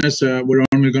time shortness, we're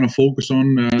only going to focus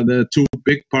on the two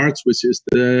big parts, which is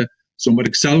the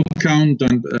somatic cell count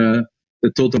and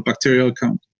the total bacterial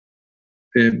count.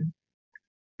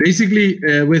 Basically,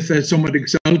 with somatic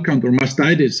cell count or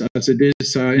mastitis, as it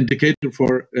is indicator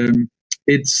for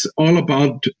it's all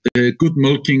about good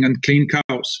milking and clean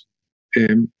cows.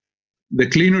 The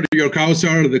cleaner your cows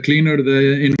are, the cleaner the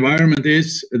environment is,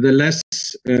 the less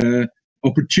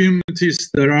opportunities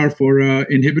there are for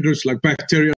inhibitors like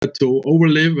bacteria to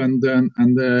overlive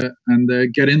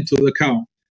and get into the cow.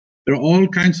 There are all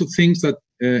kinds of things that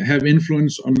have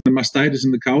influence on the mastitis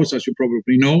in the cows, as you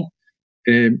probably know.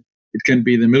 It can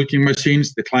be the milking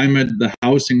machines, the climate, the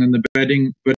housing, and the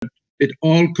bedding, but it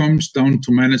all comes down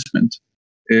to management.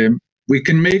 We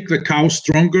can make the cow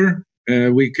stronger.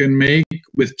 We can make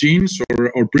with genes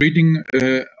or breeding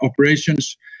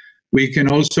operations. We can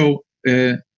also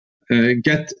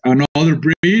get another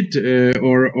breed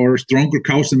or stronger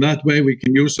cows in that way. We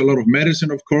can use a lot of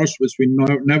medicine, of course, which we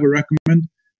never recommend.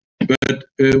 But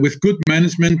with good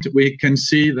management, we can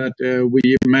see that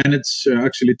we manage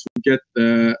actually to get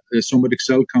the somatic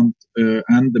cell count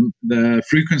and the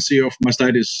frequency of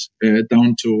mastitis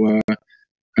down to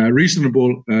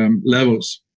reasonable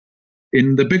levels.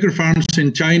 In the bigger farms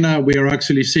in China, we are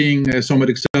actually seeing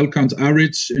somatic cell counts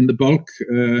average in the bulk.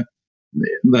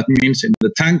 That means in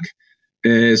the tank,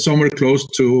 somewhere close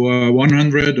to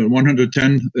 100 or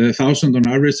 110,000 on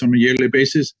average on a yearly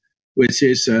basis, which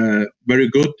is very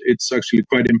good. It's actually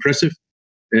quite impressive.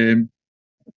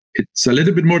 It's a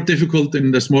little bit more difficult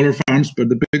in the smaller farms, but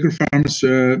the bigger farms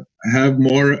have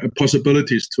more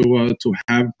possibilities to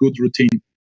have good routine.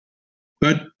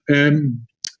 But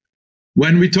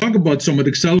when we talk about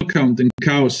somatic cell count in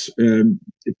cows,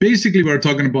 basically we're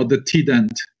talking about the teat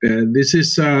end. This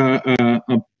is a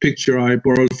picture I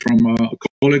borrowed from a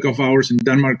colleague of ours in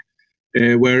Denmark,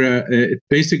 where it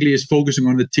basically is focusing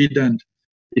on the teat end.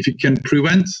 If you can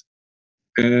prevent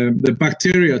the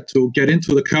bacteria to get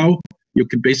into the cow, you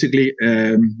can basically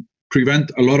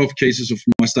prevent a lot of cases of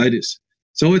mastitis.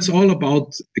 So it's all about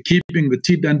keeping the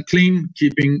teat end clean,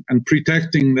 keeping and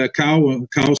protecting the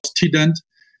cow's teat end,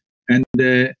 and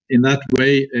in that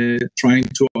way, trying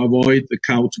to avoid the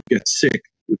cow to get sick.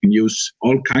 You can use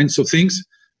all kinds of things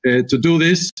to do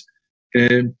this,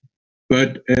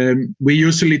 but we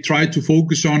usually try to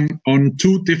focus on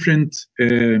two different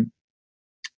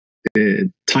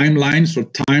timelines or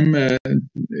time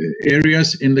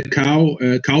areas in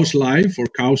the cow's life or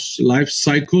cow's life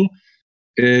cycle.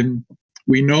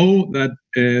 We know that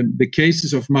the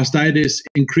cases of mastitis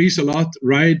increase a lot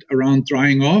right around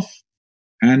drying off,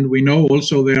 and we know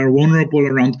also they are vulnerable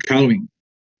around calving.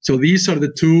 So these are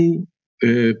the two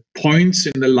points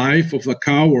in the life of a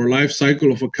cow or life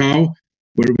cycle of a cow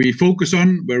where we focus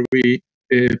on, where we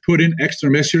put in extra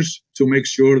measures to make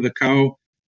sure the cow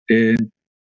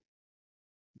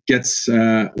gets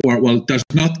does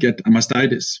not get a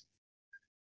mastitis.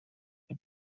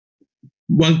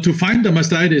 Well, to find the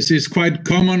mastitis is quite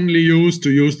commonly used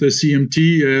to use the CMT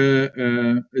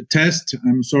test.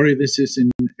 I'm sorry, this is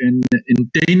in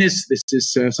Danish. This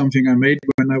is something I made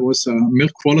when I was a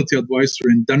milk quality advisor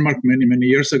in Denmark many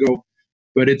years ago.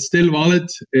 But it's still valid.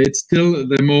 It's still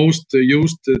the most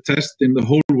used test in the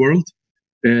whole world,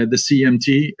 the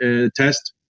CMT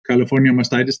test, California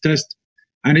Mastitis Test.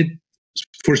 And it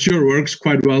for sure works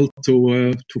quite well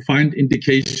to find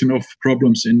indication of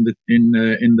problems in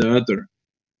the udder.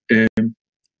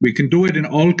 We can do it in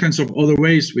all kinds of other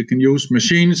ways. We can use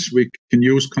machines, we can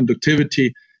use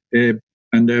conductivity,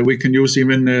 and we can use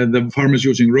even the farmers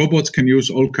using robots can use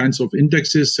all kinds of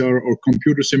indexes or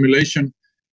computer simulation.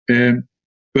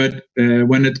 But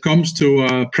when it comes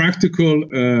to practical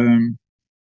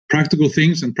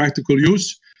things and practical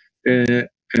use,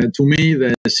 to me,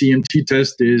 the CMT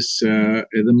test is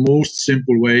the most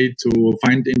simple way to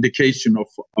find indication of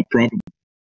a problem.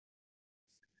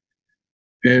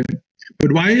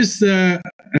 But why is the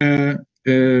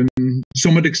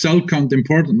somatic cell count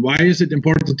important? Why is it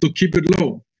important to keep it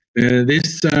low?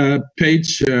 This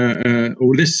page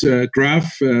or this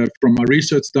graph from a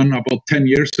research done about 10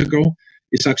 years ago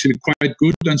is actually quite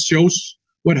good and shows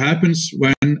what happens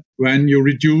when you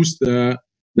reduce the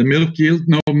milk yield.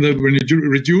 When you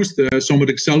reduce the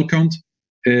somatic cell count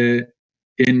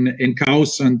in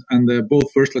cows and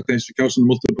both first lactation cows and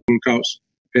multiple cows.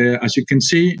 As you can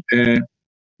see,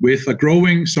 with a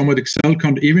growing somatic cell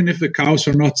count, even if the cows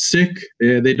are not sick,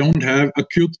 they don't have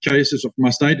acute cases of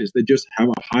mastitis. They just have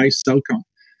a high cell count.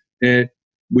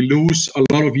 We lose a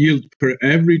lot of yield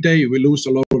every day. We lose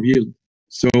a lot of yield.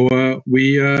 So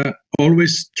we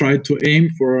always try to aim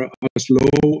for as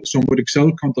low somatic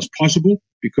cell count as possible,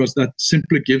 because that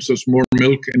simply gives us more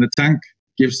milk in the tank,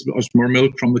 gives us more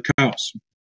milk from the cows.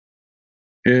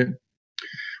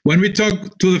 When we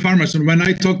talk to the farmers, and when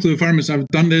I talk to the farmers, I've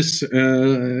done this,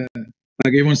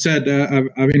 like everyone said,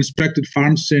 I've inspected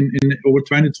farms in over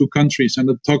 22 countries, and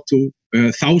I've talked to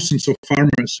thousands of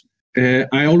farmers.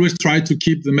 I always try to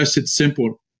keep the message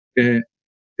simple.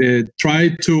 Try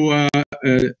to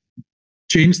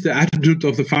change the attitude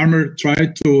of the farmer. Try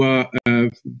to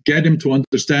get him to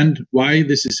understand why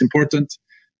this is important.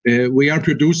 We are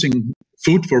producing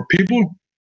food for people.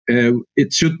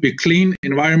 It should be clean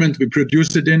environment we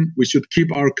produce it in. We should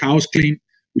keep our cows clean.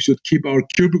 We should keep our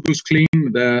cubicles clean.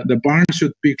 The barn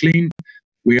should be clean.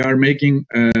 We are making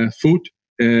food,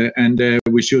 and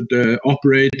we should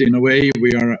operate in a way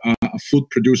we are a food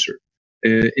producer.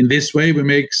 In this way, we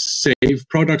make safe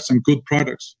products and good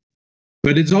products.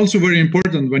 But it's also very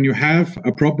important when you have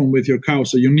a problem with your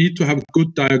cows. So you need to have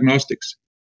good diagnostics.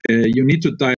 You need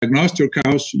to diagnose your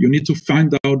cows. You need to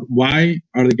find out why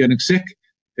are they getting sick.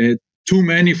 Too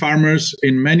many farmers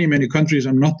in many, many countries,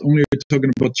 I'm not only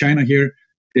talking about China here,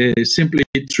 simply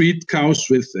treat cows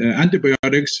with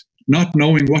antibiotics, not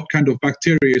knowing what kind of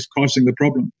bacteria is causing the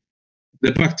problem.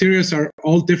 The bacteria are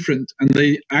all different and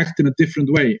they act in a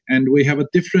different way. And we have a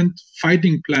different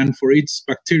fighting plan for each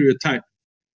bacteria type.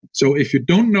 So if you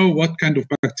don't know what kind of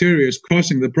bacteria is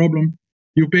causing the problem,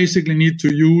 you basically need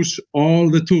to use all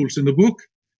the tools in the book.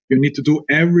 You need to do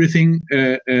everything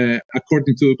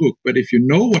according to the book. But if you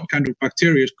know what kind of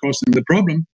bacteria is causing the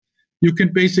problem, you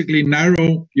can basically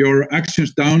narrow your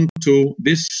actions down to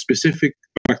this specific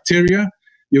bacteria.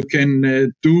 You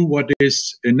can do what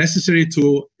is necessary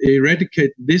to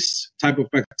eradicate this type of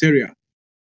bacteria.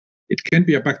 It can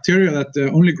be a bacteria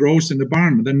that only grows in the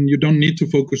barn. Then you don't need to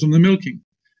focus on the milking.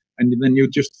 And then you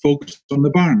just focus on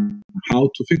the barn, how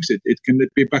to fix it. It can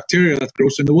be bacteria that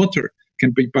grows in the water. It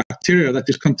can be bacteria that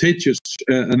is contagious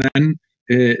and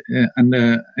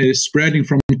is spreading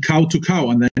from cow to cow.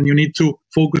 And then you need to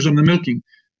focus on the milking.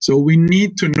 So we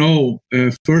need to know,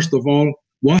 first of all,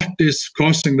 what is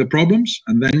causing the problems,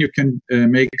 and then you can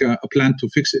make a plan to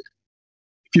fix it.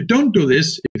 If you don't do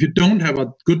this, if you don't have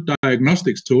a good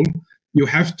diagnostics tool, you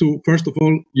have to, first of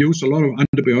all, use a lot of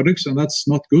antibiotics, and that's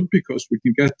not good because we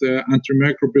can get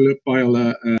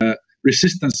antimicrobial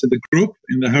resistance in the group,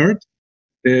 in the herd,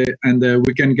 and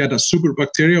we can get a super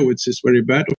bacteria, which is very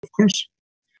bad, of course.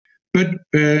 But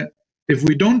if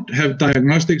we don't have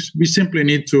diagnostics, we simply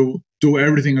need to do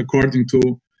everything according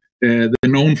to the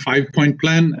known 5-point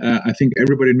plan. I think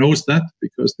everybody knows that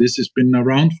because this has been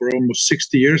around for almost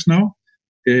 60 years now.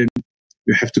 You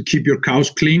have to keep your cows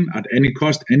clean at any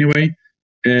cost anyway.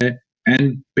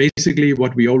 And basically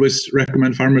what we always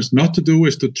recommend farmers not to do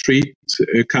is to treat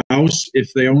cows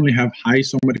if they only have high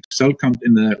somatic cell count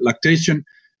in the lactation.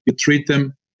 You treat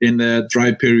them in the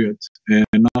dry period,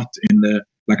 not in the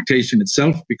lactation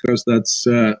itself, because that's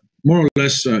more or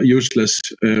less useless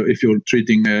if you're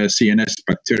treating CNS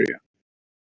bacteria.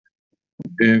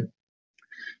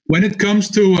 When it comes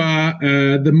to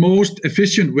the most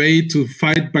efficient way to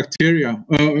fight bacteria,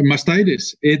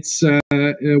 mastitis, it's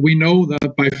we know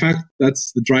that by fact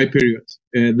that's the dry period.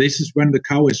 This is when the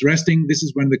cow is resting. This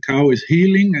is when the cow is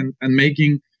healing and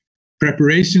making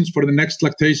preparations for the next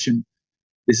lactation.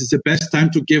 This is the best time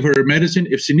to give her medicine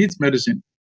if she needs medicine.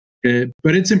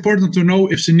 But it's important to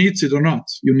know if she needs it or not.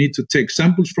 You need to take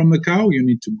samples from the cow. You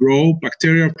need to grow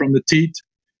bacteria from the teat.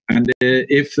 And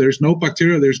if there's no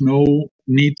bacteria, there's no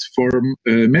need for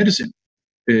medicine.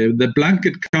 The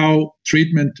blanket cow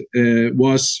treatment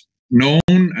was known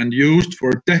and used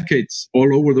for decades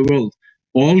all over the world.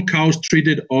 All cows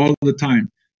treated all the time.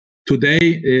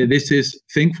 Today, this is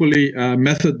thankfully a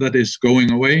method that is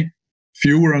going away.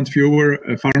 Fewer and fewer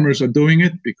farmers are doing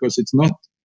it because it's not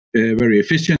very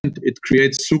efficient. It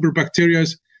creates super bacteria,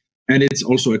 and it's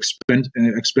also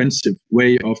expensive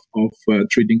way of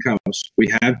treating cows. We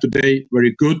have today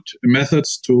very good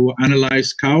methods to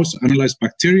analyze cows, analyze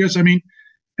bacteria,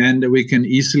 and we can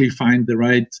easily find the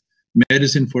right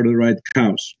medicine for the right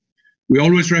cows. We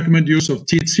always recommend use of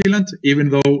teat sealant, even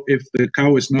though if the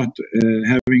cow is not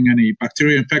having any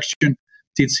bacteria infection,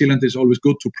 teat sealant is always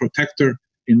good to protect her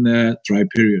in the dry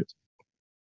period.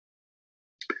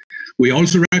 We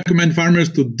also recommend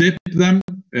farmers to dip them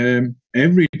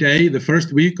every day, the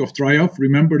first week of dry off.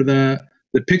 Remember the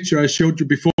picture I showed you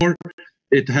before?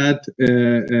 It had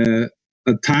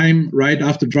a time right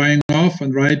after drying off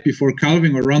and right before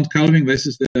calving or around calving. This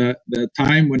is the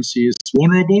time when she is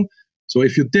vulnerable. So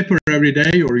if you dip her every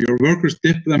day or your workers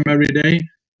dip them every day,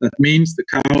 that means the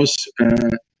cows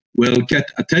will get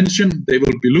attention. They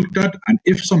will be looked at. And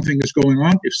if something is going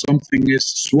on, if something is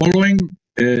swallowing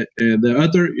the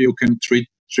udder, you can treat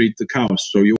the cows.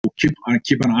 So you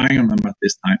keep an eye on them at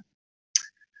this time.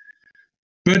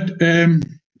 But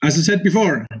as I said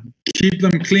before, keep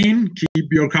them clean, keep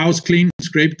your cows clean,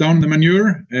 scrape down the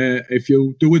manure. If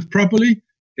you do it properly,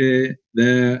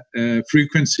 the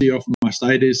frequency of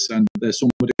mastitis and the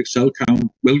somatic cell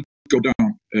count will go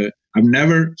down. I've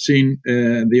never seen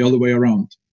the other way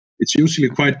around. It's usually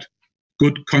quite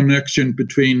good connection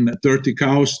between dirty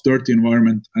cows, dirty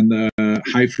environment, and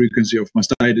high frequency of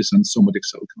mastitis and somatic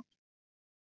cell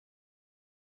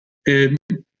count.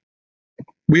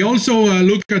 We also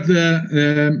look at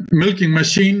the milking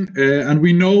machine, and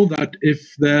we know that if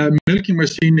the milking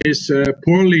machine is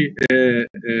poorly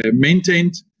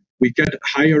maintained, we get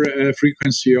higher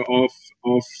frequency of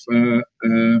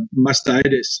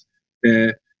mastitis.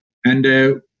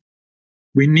 And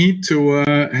we need to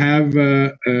have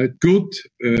a good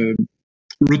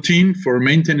routine for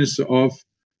maintenance of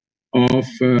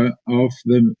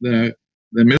the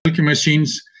milking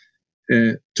machines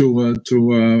to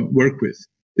work with.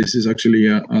 This is actually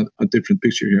a different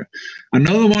picture here.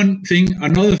 Another thing.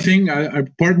 I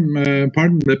pardon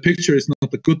the picture. It's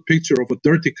not a good picture of a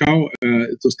dirty cow.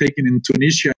 It was taken in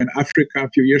Tunisia in Africa a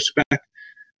few years back.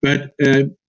 But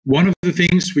one of the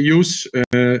things we use,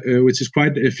 which is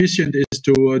quite efficient, is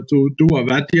to do a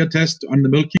Vadia test on the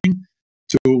milking,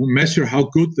 to measure how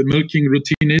good the milking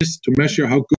routine is, to measure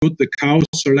how good the cows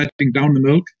are letting down the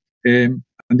milk. And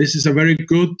this is a very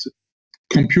good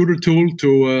computer tool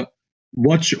to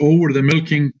watch over the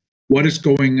milking, what is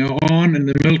going on in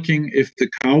the milking, if the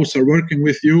cows are working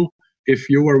with you, if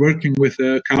you are working with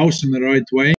the cows in the right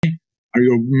way, are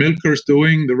your milkers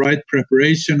doing the right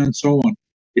preparation, and so on.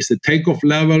 Is the takeoff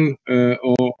level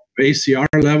or ACR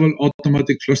level,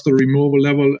 automatic cluster removal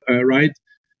level, right?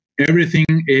 Everything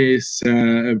is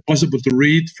possible to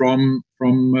read from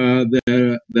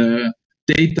the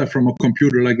data from a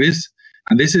computer like this.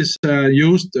 And this is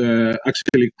used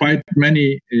actually quite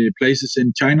many places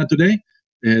in China today.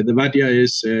 The Vadia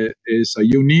is a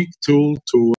unique tool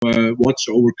to watch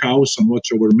over cows and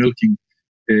watch over milking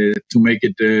to make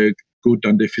it good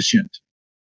and efficient.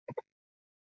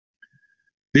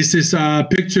 This is a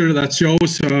picture that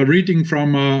shows reading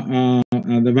from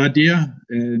the Vadia.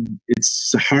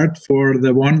 It's hard for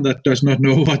the one that does not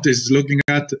know what is looking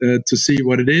at to see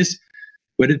what it is.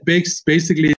 But it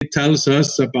basically tells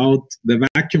us about the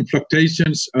vacuum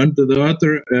fluctuations under the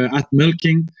udder at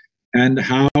milking, and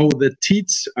how the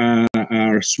teats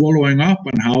are swallowing up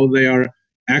and how they are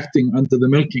acting under the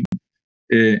milking.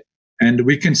 And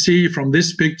we can see from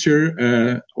this picture,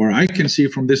 or I can see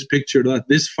from this picture, that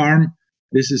this farm,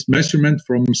 this is measurement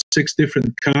from 6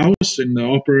 different cows in the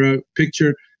upper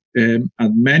picture, and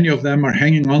many of them are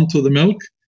hanging on to the milk.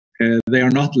 They are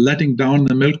not letting down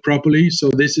the milk properly. So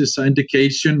this is an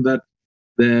indication that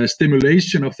the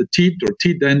stimulation of the teat or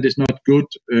teat end is not good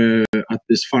at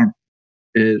this farm.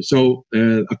 So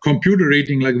a computer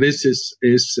reading like this is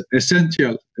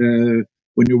essential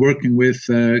when you're working with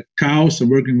cows and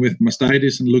working with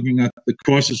mastitis and looking at the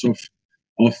causes of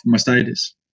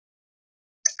mastitis.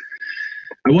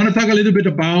 I want to talk a little bit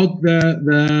about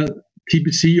the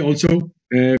TBC also.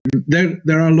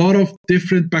 There are a lot of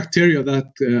different bacteria that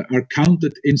are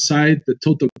counted inside the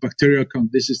total bacteria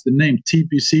count. This is the name,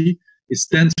 TBC. It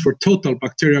stands for total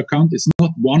bacteria count. It's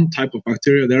not one type of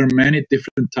bacteria. There are many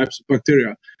different types of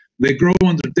bacteria. They grow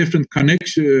under different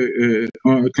conditions,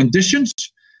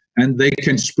 and they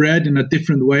can spread in a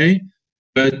different way.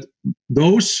 But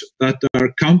those that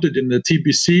are counted in the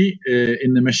TBC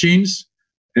in the machines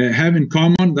have in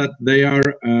common that they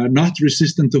are not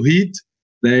resistant to heat.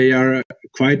 They are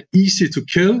quite easy to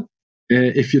kill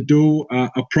if you do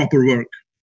a proper work.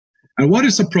 And what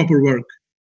is a proper work?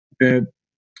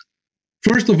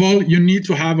 First of all, you need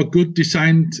to have a good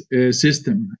designed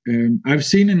system. I've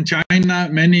seen in China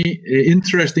many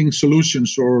interesting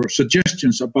solutions or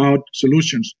suggestions about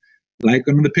solutions, like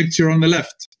on the picture on the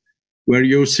left, where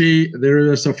you see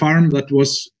there is a farm that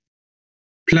was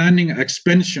planning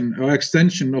expansion or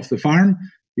extension of the farm.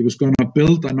 He was going to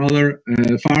build another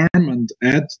farm and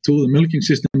add to the milking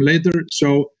system later.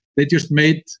 So they just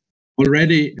made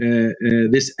already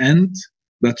this end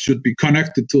that should be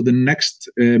connected to the next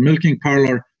milking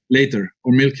parlor later,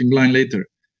 or milking line later.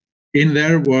 In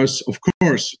there was, of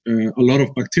course, a lot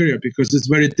of bacteria, because it's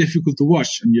very difficult to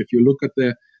wash. And if you look at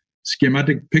the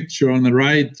schematic picture on the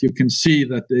right, you can see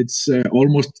that it's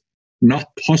almost not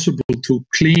possible to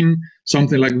clean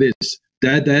something like this.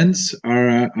 Dead ends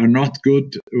are not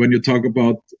good when you talk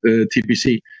about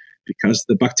TBC, because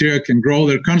the bacteria can grow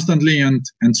there constantly and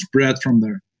spread from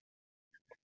there.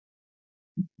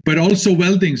 But also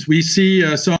weldings. We see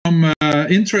some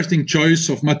interesting choice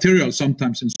of materials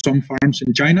sometimes in some farms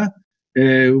in China,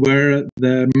 where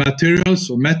the materials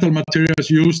or metal materials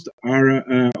used are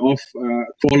of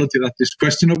quality that is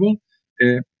questionable.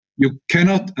 You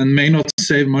cannot and may not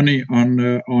save money on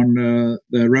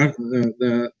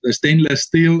the stainless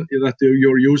steel that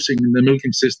you're using in the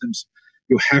milking systems,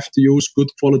 you have to use good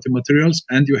quality materials,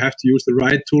 and you have to use the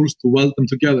right tools to weld them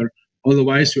together.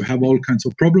 Otherwise, you have all kinds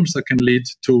of problems that can lead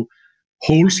to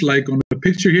holes like on the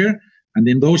picture here. And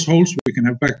in those holes, we can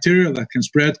have bacteria that can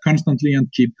spread constantly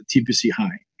and keep the TPC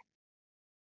high.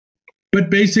 But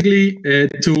basically,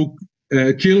 to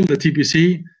kill the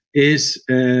TPC is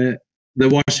the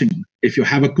washing. If you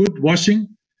have a good washing,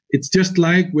 it's just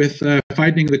like with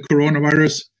fighting the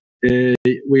coronavirus.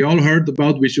 We all heard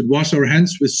about we should wash our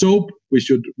hands with soap. We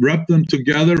should rub them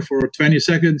together for 20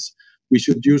 seconds. We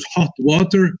should use hot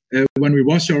water when we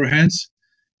wash our hands.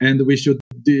 And we should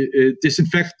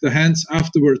disinfect the hands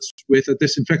afterwards with a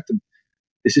disinfectant.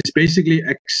 This is basically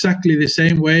exactly the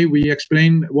same way we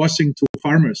explain washing to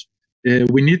farmers.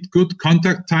 We need good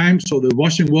contact time, so the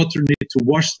washing water needs to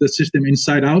wash the system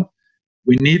inside out.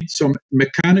 We need some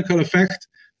mechanical effect.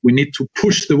 We need to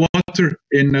push the water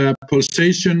in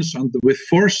pulsations and with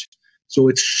force, so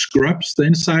it scrubs the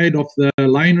inside of the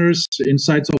liners,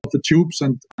 insides of the tubes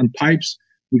and pipes.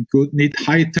 We need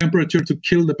high temperature to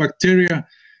kill the bacteria,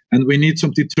 and we need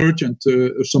some detergent,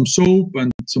 some soap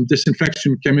and some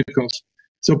disinfection chemicals.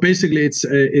 So basically,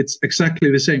 it's exactly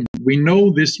the same. We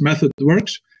know this method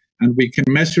works, and we can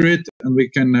measure it, and we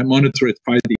can monitor it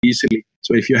quite easily.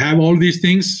 So if you have all these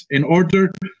things in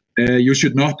order, you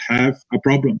should not have a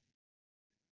problem.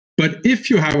 But if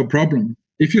you have a problem,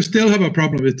 if you still have a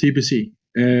problem with TPC,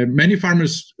 many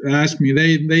farmers ask me,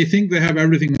 they think they have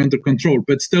everything under control,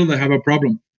 but still they have a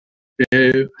problem.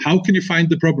 How can you find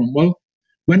the problem? Well,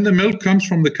 when the milk comes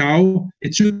from the cow,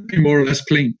 it should be more or less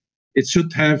clean. It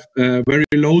should have very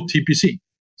low TPC.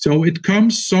 So it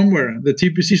comes somewhere. The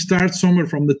TPC starts somewhere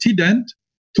from the teat end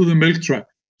to the milk truck.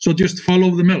 So just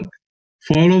follow the milk.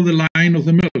 Follow the line of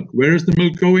the milk. Where is the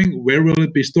milk going? Where will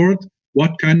it be stored?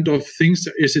 What kind of things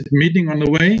is it meeting on the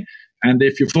way? And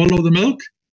if you follow the milk,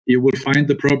 you will find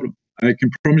the problem. I can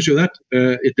promise you that.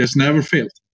 It has never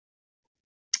failed.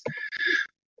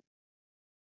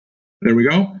 There we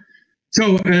go.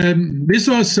 So this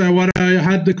was what I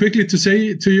had quickly to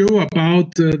say to you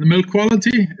about the milk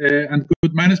quality and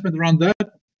good management around that.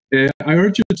 I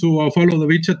urge you to follow the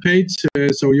WeChat page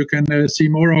so you can see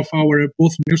more of our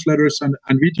both newsletters and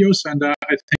videos. And I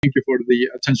thank you for the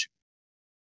attention.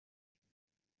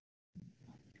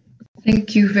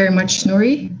 Thank you very much,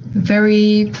 Snorri.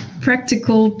 Very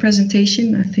practical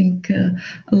presentation. I think a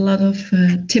lot of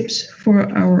tips for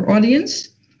our audience.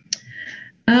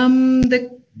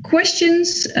 The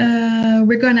questions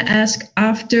we're going to ask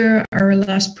after our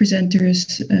last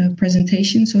presenter's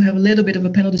presentation. So have a little bit of a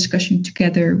panel discussion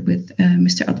together with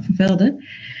Mr. Ad van Velde.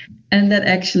 And that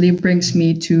actually brings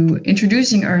me to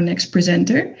introducing our next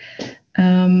presenter.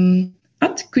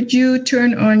 Ad, could you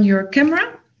turn on your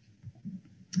camera?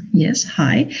 Yes,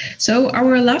 hi. So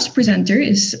our last presenter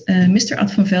is Mr.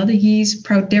 Ad van Velde. He's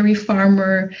proud dairy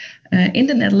farmer in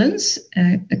the Netherlands,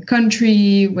 a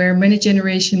country where many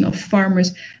generations of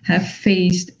farmers have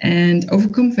faced and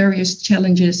overcome various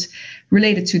challenges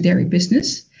related to dairy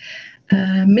business.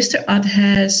 Mr. Ad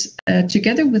has,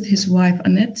 together with his wife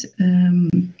Annette,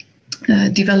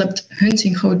 developed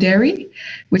Hunsingo Dairy,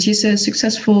 which is a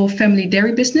successful family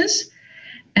dairy business.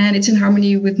 And it's in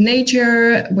harmony with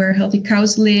nature, where healthy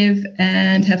cows live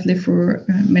and have lived for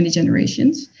many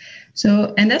generations.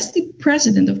 So, and as the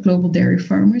president of Global Dairy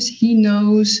Farmers, he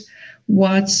knows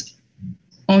what's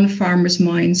on farmers'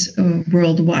 minds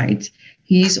worldwide.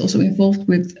 He's also involved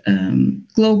with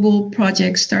global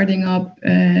projects, starting up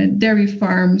dairy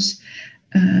farms,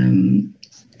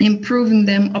 improving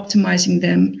them, optimizing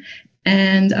them.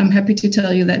 And I'm happy to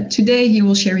tell you that today he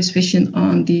will share his vision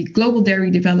on the global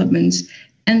dairy developments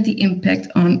and the impact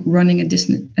on running a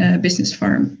business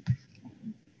farm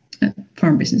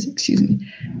business, excuse me.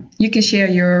 You can share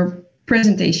your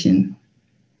presentation.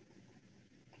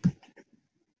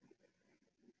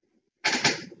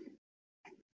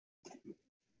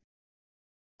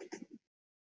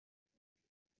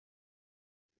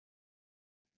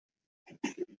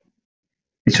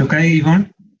 It's okay,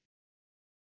 Yvonne?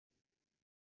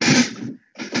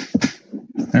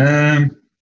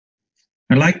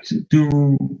 I'd like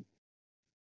to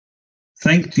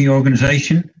thank the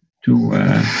organization to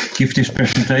give this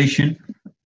presentation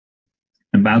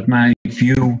about my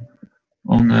view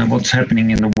on what's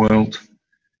happening in the world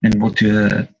and what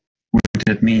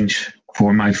that means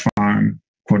for my farm,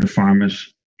 for the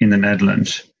farmers in the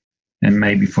Netherlands, and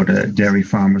maybe for the dairy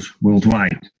farmers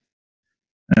worldwide.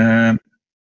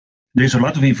 There's a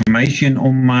lot of information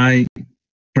on my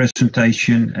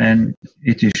presentation, and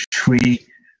it is free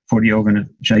for the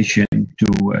organization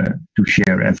to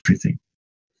share everything.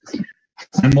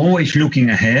 I'm always looking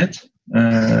ahead.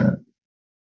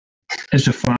 as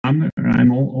a farmer,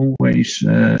 I'm always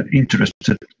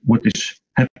interested what is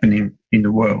happening in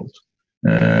the world.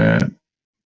 And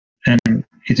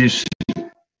it is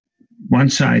one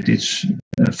side, it's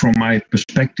from my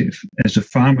perspective as a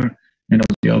farmer, and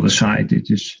on the other side,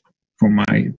 it is from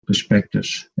my perspective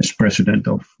as president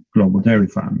of Global Dairy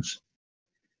Farmers.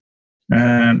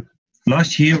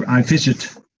 Last year, I visited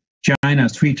China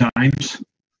 3 times,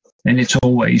 and it's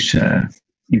always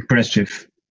impressive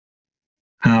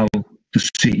how to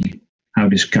see how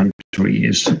this country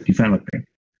is developing.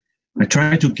 I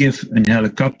try to give a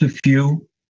helicopter view,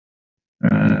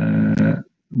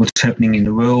 what's happening in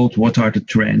the world, what are the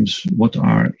trends, what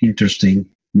are interesting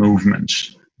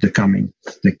movements the coming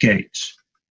decades.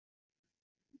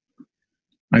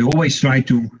 I always try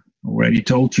to, already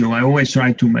told you, I always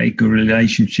try to make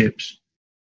relationships,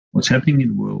 what's happening in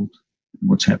the world, and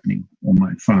what's happening on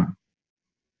my farm.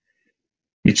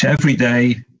 It's every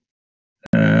day,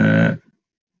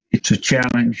 it's a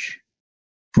challenge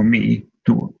for me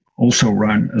to also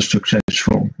run a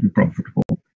successful and profitable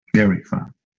dairy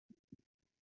farm.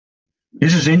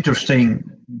 This is interesting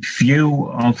view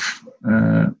of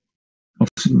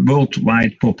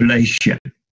worldwide population,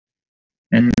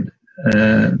 and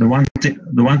the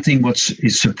one thing what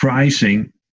is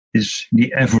surprising is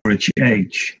the average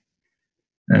age,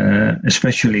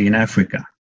 especially in Africa.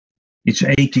 It's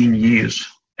 18 years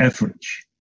average.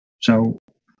 So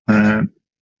that's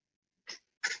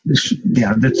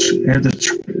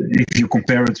if you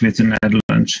compare it with the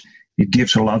Netherlands, it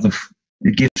gives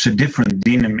a different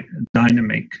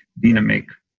dynamic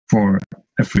for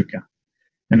Africa,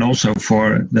 and also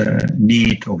for the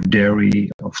need of dairy,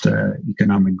 of the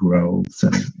economic growth,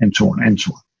 and so on and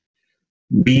so on.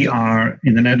 We are,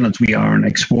 in the Netherlands, we are an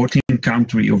exporting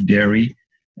country of dairy,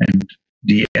 and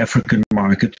the African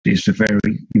market is a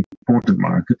very important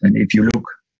market. And if you look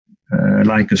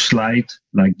like a slide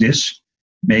like this,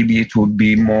 maybe it would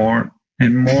be more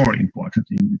and more important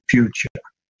in the future.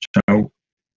 So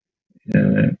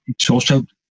it's also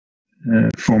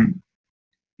from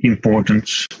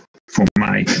importance for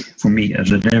me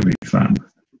as a dairy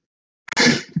farmer.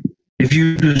 If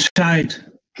you decide,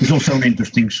 it's also an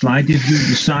interesting slide, if you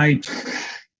decide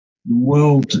the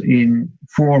world in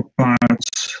 4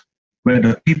 parts where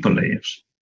the people live,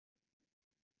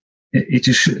 it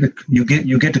is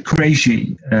you get a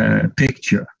crazy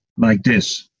picture like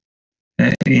this.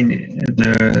 In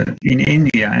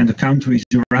India and the countries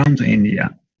around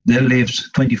India, there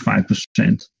lives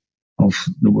 25% of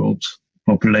the world's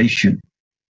population,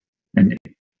 and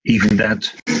even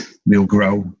that will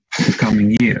grow in the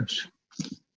coming years.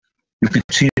 You can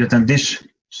see that on this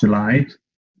slide.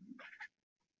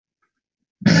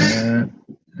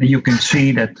 You can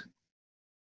see that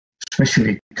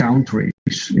especially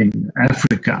countries in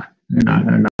Africa,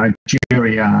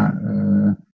 Nigeria,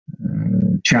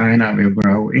 China will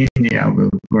grow, India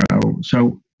will grow.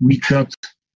 So we got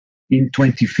in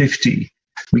 2050,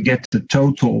 we get the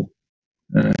total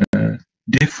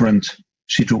different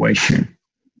situation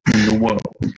in the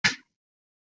world.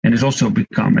 And it's also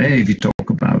become, if you talk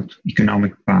about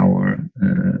economic power,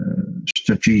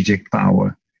 strategic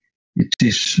power, it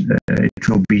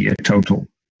will be a total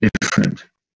different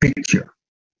picture.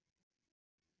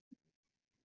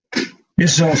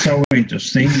 This is also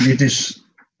interesting.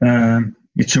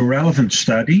 It's a relevant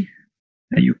study,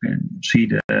 and you can see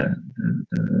the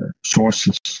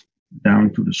sources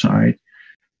down to the side.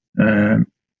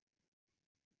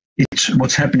 It's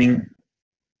what's happening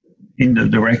in the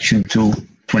direction to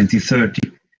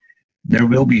 2030. There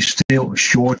will be still a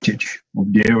shortage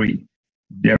of dairy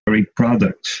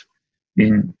products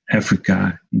in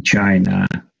Africa, in China,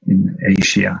 in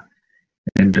Asia,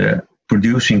 and the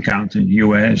producing country in the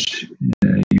US,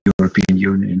 European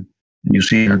Union, New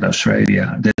Zealand,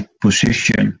 Australia. That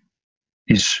position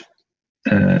is,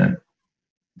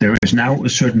 there is now a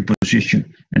certain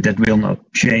position, and that will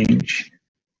not change,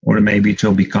 or maybe it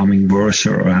will be becoming worse,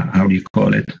 or how do you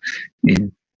call it,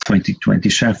 in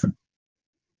 2027.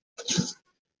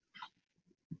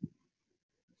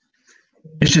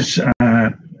 This is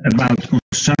about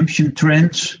consumption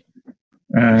trends.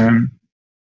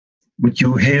 What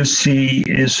you here see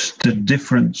is the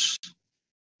difference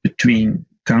between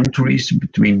countries,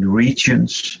 between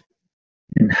regions,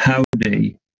 and how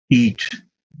they eat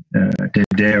the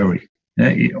dairy.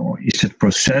 Is it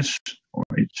processed or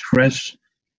it's fresh?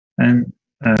 And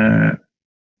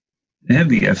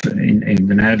we have in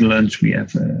the Netherlands, we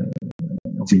have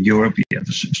in Europe, we have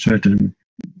a certain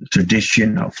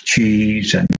tradition of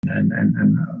cheese and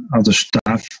other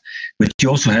stuff, but you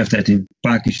also have that in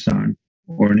Pakistan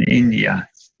or in India,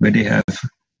 where they have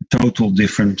a total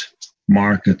different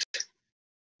market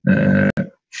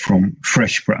from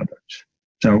fresh products.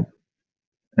 So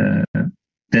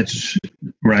that's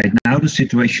right now the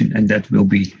situation, and that will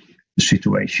be the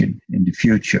situation in the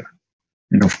future.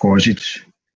 And of course, it's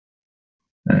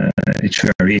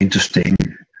very interesting.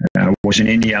 I was in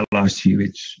India last year.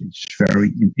 It's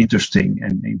very interesting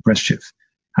and impressive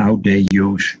how they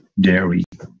use dairy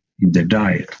in their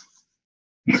diet.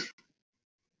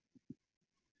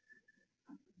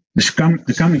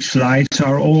 The coming slides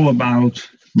are all about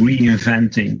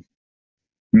reinventing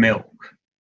milk.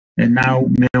 And now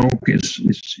milk is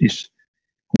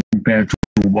compared to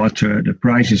water, the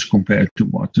price is compared to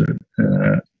water.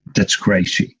 That's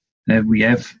crazy. We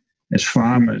have, as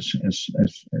farmers, as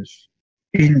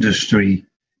industry,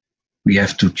 we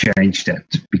have to change that,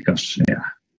 because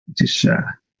it is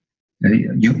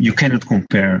you cannot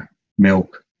compare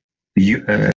milk,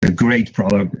 a great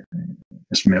product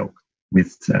as milk,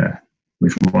 with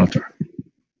water.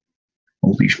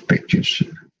 All these pictures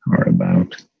are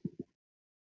about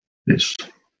this,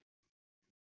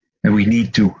 and we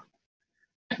need to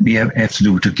have to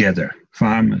do it together.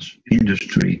 Farmers,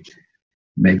 industry,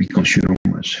 maybe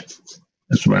consumers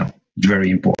as well. It's very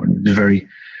important.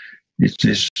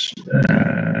 It's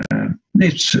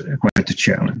quite a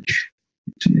challenge.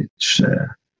 It's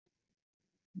a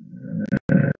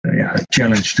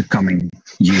challenge the coming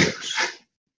years.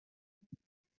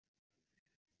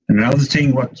 Another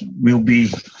thing what will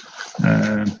be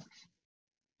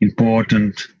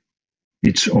important,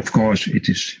 it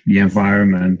is the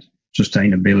environment,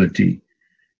 sustainability,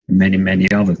 and many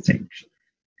other things.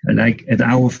 Like at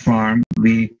our farm,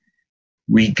 we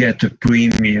get a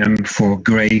premium for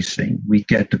grazing. We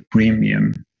get a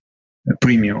premium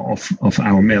of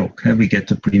our milk. We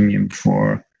get a premium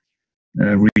for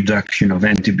reduction of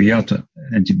antibiotics.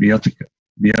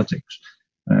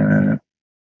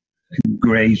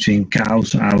 Grazing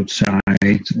cows outside,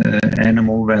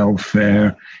 animal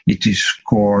welfare, it is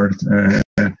scored.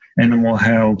 Animal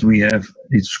health, we have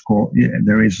it scored.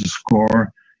 There is a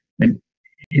score, and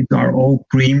it are all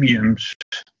premiums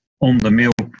on the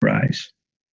milk price.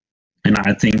 And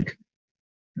I think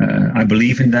I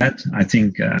believe in that. I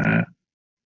think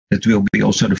that will be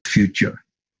also the future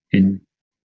in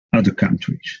other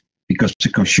countries, because the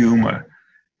consumer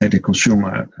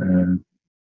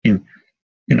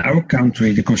in our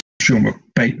country, the consumer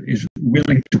is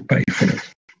willing to pay for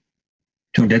it.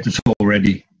 So that is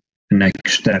already the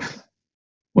next step,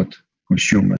 what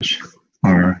consumers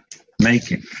are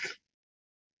making.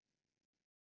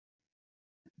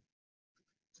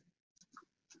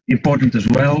 Important as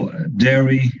well,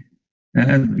 dairy.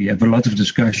 We have a lot of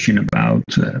discussion about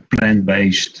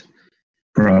plant-based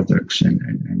products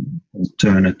and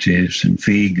alternatives and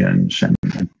vegans. And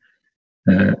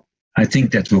I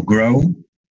think that will grow.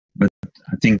 But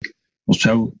I think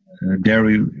also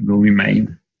dairy will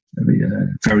remain a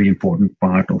very important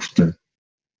part of the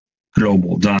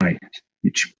global diet.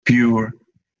 It's pure,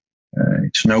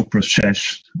 it's no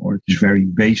processed, or it is very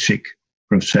basic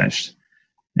processed,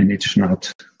 and it's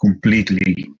not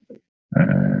completely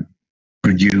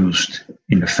produced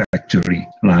in a factory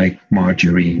like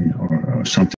margarine or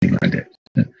something like that.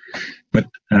 But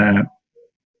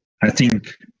I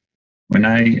think when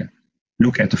I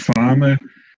look at the farmer,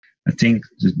 I think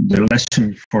the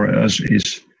lesson for us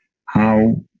is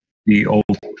how the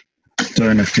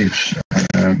alternatives.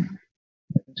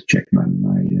 Check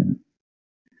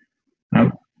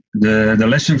the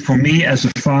lesson for me as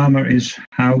a farmer is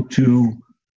how do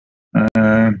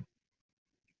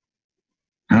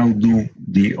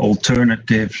the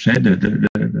alternatives,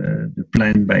 the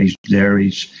plant-based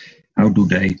dairies, how do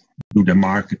they do the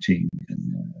marketing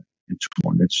and so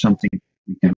on. That's something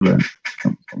we can learn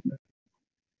from that.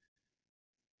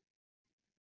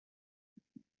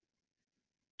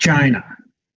 China.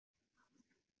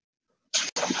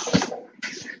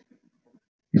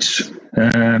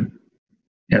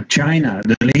 China,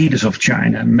 the leaders of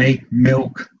China make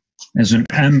milk as an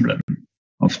emblem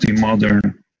of the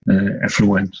modern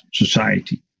affluent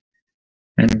society.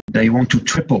 And they want to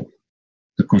triple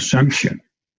the consumption.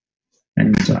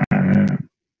 And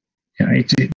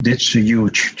that's a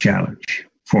huge challenge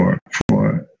for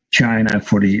China,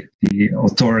 for the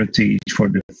authorities, for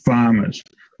the farmers,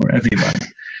 for everybody.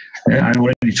 I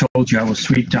already told you I was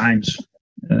 3 times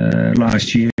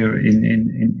last year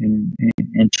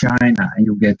in China, and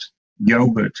you get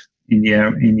yogurt in the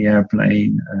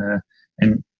airplane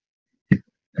and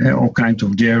all kinds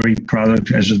of dairy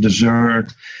products as a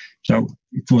dessert. So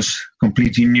it was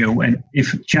completely new. And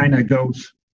if China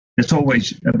goes, it's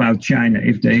always about China.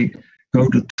 If they go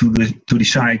to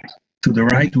decide to the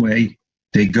right way,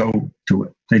 they go to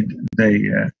it. They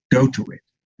go to it.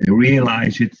 They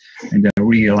realize it, and they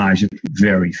realize it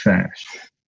very fast.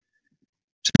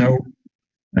 So,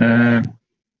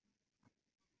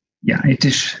 it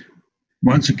is,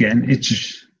 once again,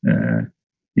 it's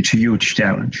a huge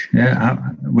challenge. Yeah?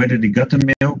 Whether they got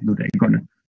the milk, do they going to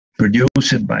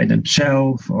produce it by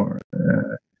themselves, or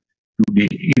do they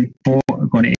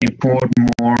going to import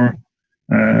more?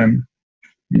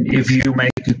 If you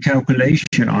make a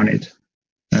calculation on it,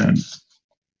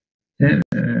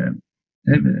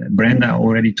 Brenda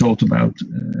already talked about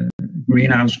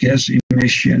greenhouse gas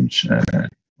emissions,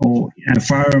 all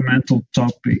environmental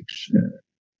topics.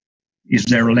 Is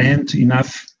there land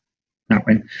enough? Now,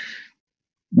 and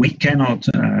we cannot,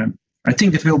 I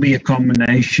think it will be a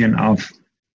combination of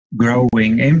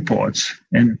growing imports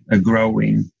and a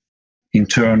growing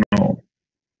internal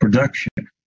production.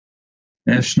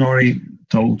 Snorri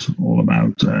told all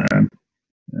about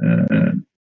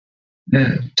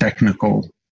technical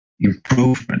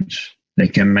improvements they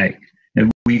can make.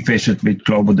 And we visited with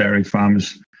Global Dairy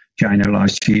Farmers China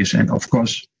last year, and of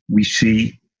course we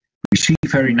see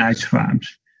very nice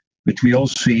farms, but we all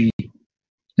see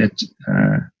that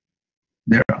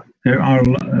there are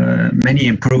many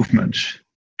improvements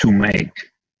to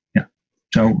make. Yeah.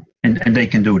 So and they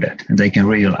can do that, and they can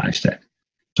realize that.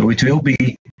 So it will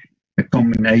be a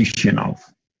combination of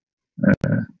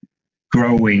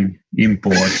growing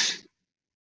imports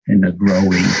and a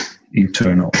growing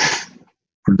internal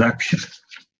production.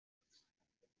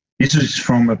 This is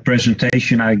from a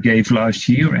presentation I gave last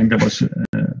year, and there was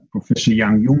Professor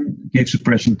Yang Jung gives a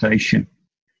presentation,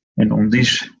 and on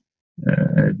this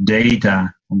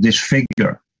data, on this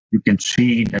figure, you can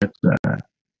see that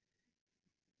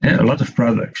a lot of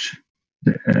products,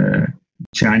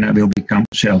 China will become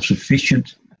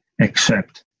self-sufficient,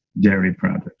 except dairy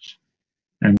products.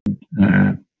 And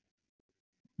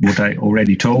what I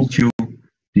already told you,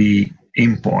 the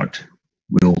import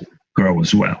will grow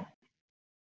as well.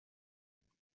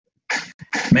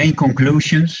 Main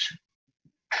conclusions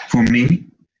for me: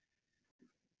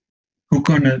 who's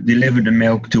gonna deliver the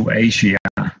milk to Asia,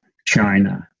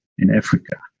 China, and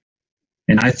Africa?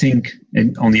 And I think,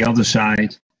 on the other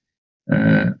side,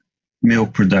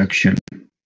 milk production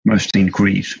must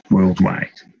increase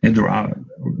worldwide. And there are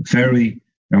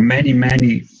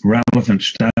many relevant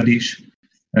studies,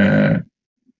 and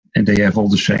they have all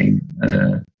the same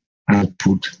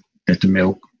output, that the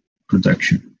milk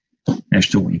production has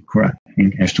to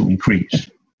increase.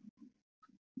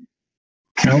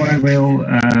 Now I will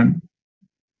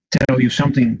tell you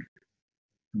something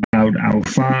about our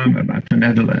farm, about the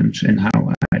Netherlands, and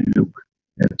how I look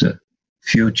at the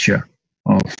future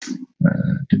of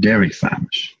the dairy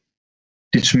farmers.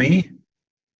 It's me.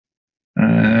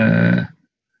 On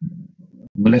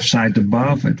the left side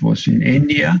above, it was in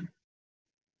India.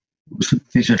 It was a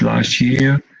visit last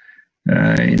year.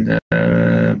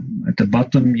 At the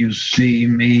bottom, you see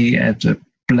me at the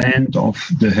plant of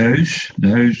the Heus. The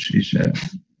Heus is a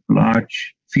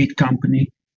large feed company.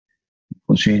 It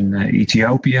was in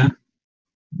Ethiopia.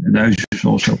 The Heus is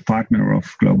also a partner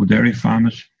of Global Dairy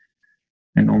Farmers.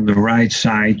 And on the right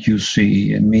side, you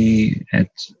see me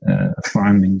at a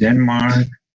farm in Denmark.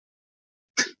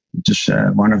 It is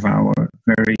one of our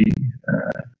very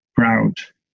proud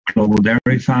Global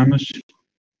Dairy Farmers.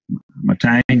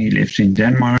 Martijn, he lives in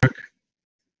Denmark.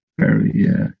 Very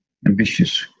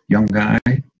ambitious young guy.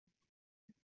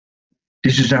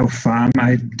 This is our farm.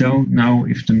 I don't know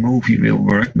if the movie will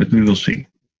work, but we will see.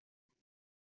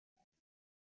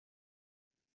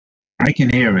 I can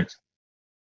hear it.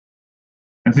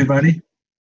 Everybody?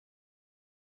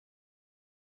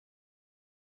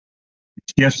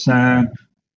 It's just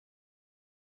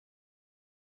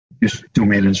 2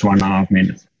 minutes, 1.5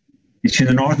 minutes. It's in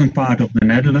the northern part of the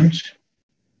Netherlands.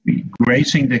 We're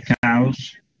grazing the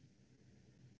cows.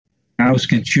 Cows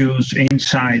can choose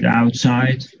inside,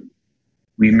 outside.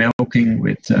 We're milking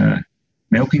with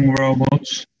milking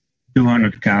robots,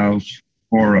 200 cows,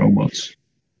 4 robots.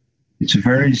 It's a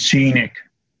very scenic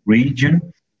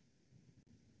region.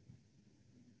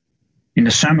 In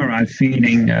the summer, I'm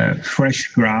feeding fresh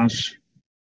grass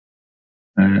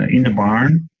in the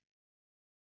barn.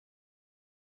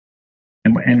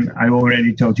 And I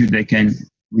already told you they can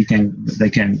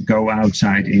go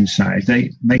outside, inside.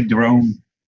 They make their own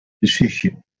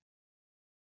decision.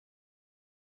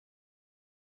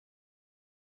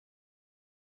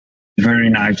 Very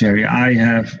nice area. I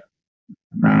have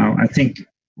now, I think,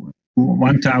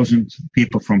 1,000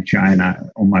 people from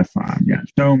China on my farm. Yeah,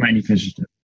 so many visitors.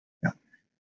 Yeah,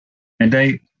 and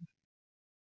they're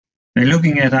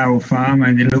looking at our farm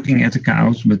and they're looking at the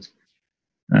cows, but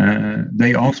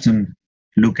they often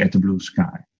look at the blue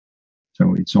sky.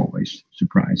 So it's always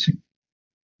surprising.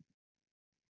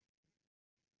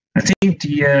 I think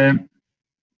the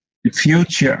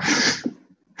future.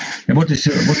 And what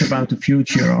about the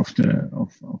future of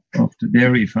the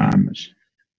dairy farmers?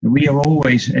 We are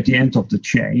always at the end of the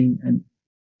chain, and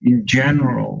in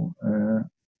general,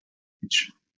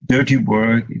 it's dirty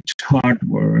work, it's hard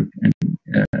work,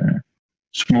 and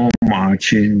small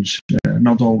margins,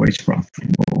 not always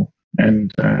profitable.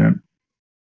 And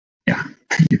yeah,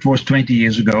 it was 20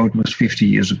 years ago, it was 50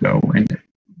 years ago, and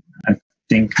I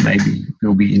think maybe it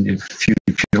will be in the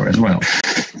future as well.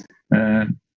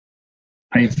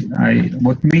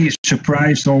 What me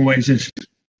surprised always is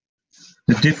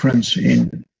the difference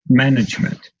in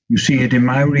management. You see it in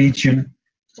my region,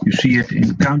 you see it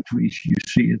in countries, you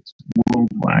see it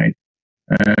worldwide.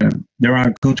 There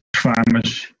are good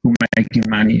farmers who are making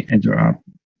money, and there are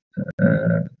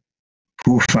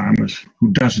poor farmers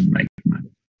who doesn't make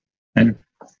money. And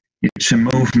it's a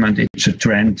movement, it's a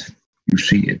trend. You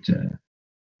see it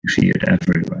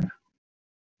everywhere.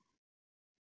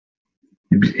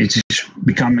 It is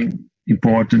becoming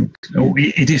important. Oh,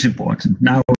 it is important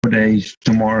nowadays,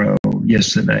 tomorrow,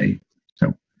 yesterday.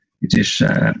 So it is,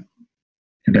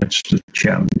 that's the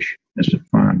challenge as a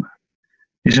farmer.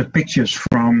 These are pictures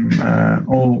from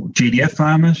all GDF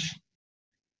farmers.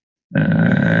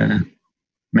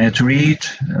 Matt Reed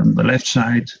on the left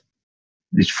side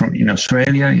is from in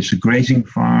Australia. It's a grazing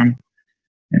farm,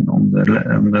 and on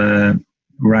the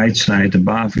right side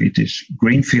above it is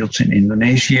green fields in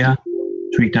Indonesia.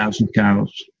 3,000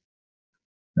 cows.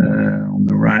 On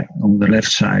the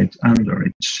left side under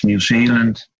it's New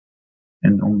Zealand,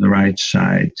 and on the right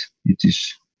side it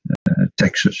is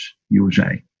Texas,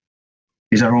 USA.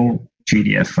 These are all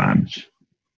GDF farms.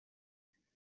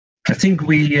 I think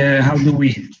how do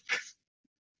we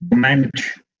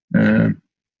manage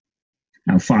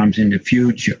our farms in the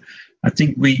future? I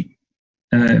think we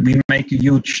make a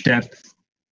huge step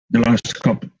the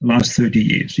last 30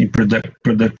 years in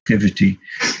productivity,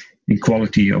 in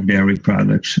quality of dairy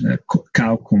products,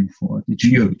 cow comfort. It's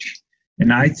huge,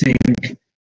 and I think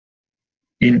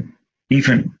in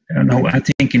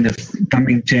the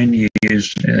coming 10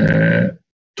 years,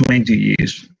 20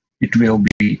 years, it will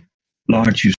be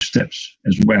larger steps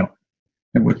as well.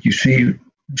 And what you see,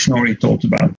 Snorri talked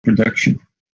about production.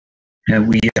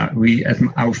 We at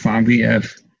our farm we have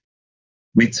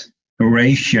with a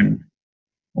ration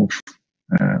of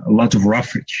a lot of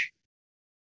roughage.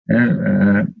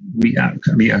 We have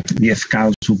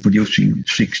cows who are producing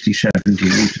 60, 70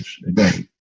 liters a day,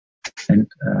 and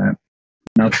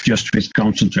not just with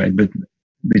concentrate, but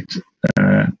with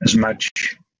as much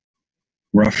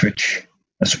roughage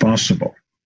as possible.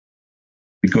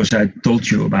 Because I told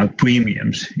you about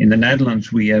premiums. In the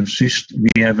Netherlands, we have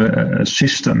a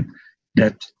system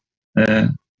that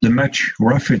the much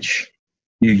roughage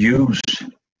you use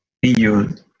in your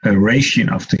ration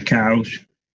of the cows,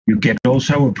 you get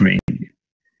also a premium,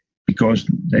 because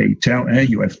they tell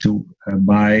you have to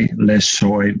buy less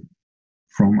soy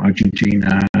from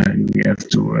Argentina. We have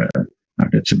to.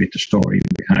 That's a bit the story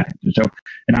behind. So,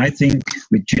 and I think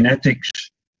with genetics,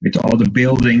 with all the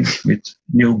building, with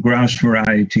new grass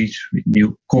varieties, with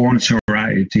new corn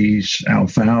varieties,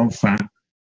 alfalfa,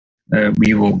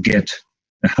 we will get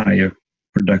a higher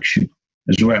production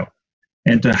as well.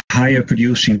 And the higher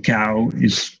producing cow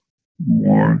is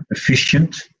more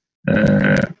efficient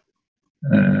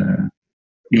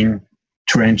in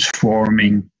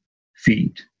transforming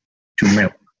feed to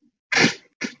milk,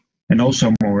 and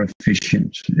also more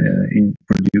efficient in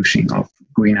producing of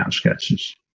greenhouse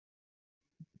gases.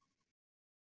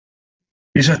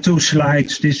 These are two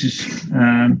slides. This is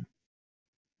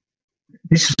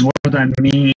what I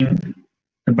mean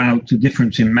about the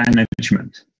difference in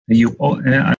management. I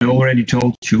already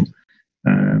told you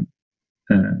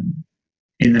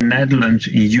in the Netherlands,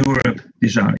 in Europe,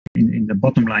 these are in the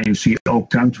bottom line. You see all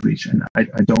countries, and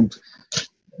I don't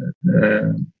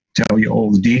tell you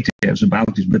all the details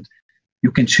about this, but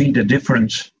you can see the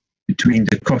difference between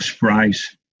the cost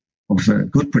price of a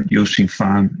good producing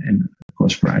farm and the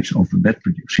cost price of a bad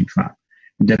producing farm.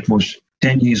 And that was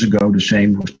 10 years ago the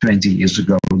same, was 20 years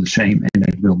ago the same, and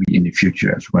that will be in the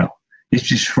future as well.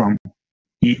 This is from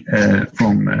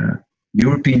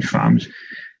European farms,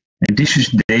 and this is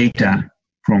data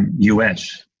from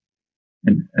US.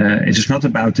 And it is not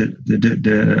about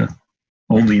the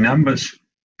only numbers,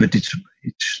 but it's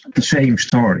the same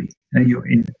story. And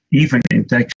even in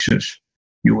Texas,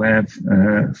 you have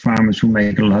farmers who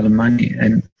make a lot of money,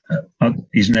 and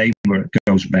his neighbor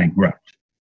goes bankrupt.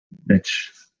 That's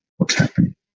what's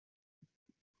happening.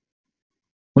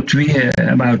 What we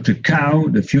about the cow,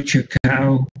 the future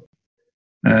cow,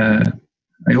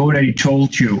 I already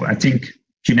told you, I think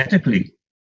genetically,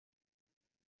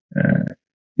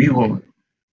 we will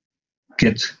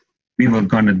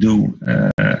gonna do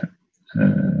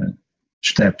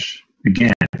steps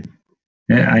again.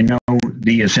 I know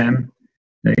DSM,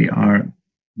 they are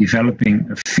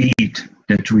developing a feed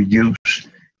that reduce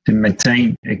the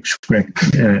methane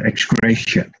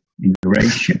excretion in the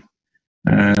ration.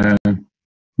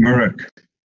 Merck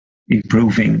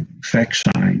improving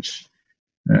vaccines,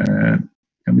 and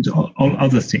with all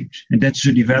other things. And that's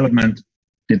a development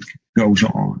that goes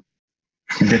on,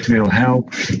 and that will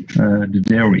help the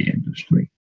dairy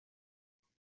industry.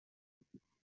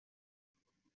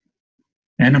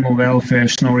 Animal welfare,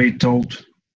 Snorri told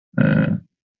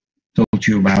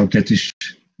you about, that is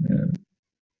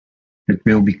that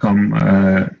will become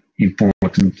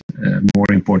important,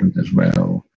 more important as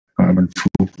well. Carbon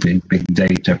footprint, big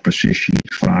data, precision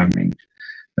farming.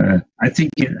 I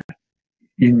think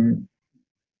in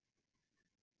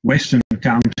Western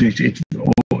countries,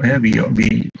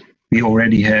 we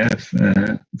already have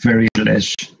very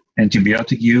less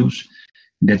antibiotic use.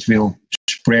 That will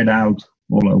spread out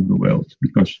all over the world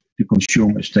because the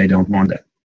consumers, they don't want that.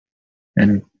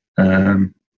 And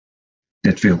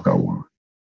that will go on.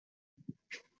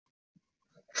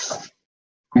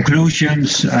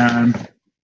 Conclusions, and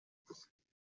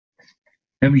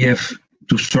we have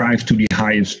to strive to the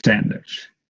highest standards.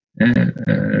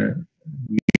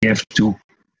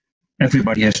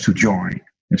 Everybody has to join,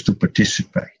 has to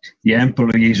participate. The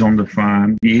employees on the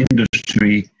farm, the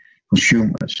industry,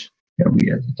 consumers.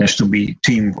 It has to be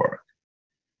teamwork.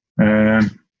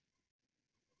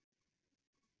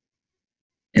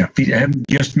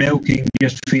 Just milking,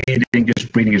 just feeding,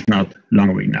 just breeding is not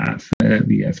long enough.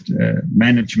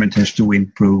 Management has to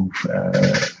improve.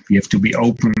 We have to be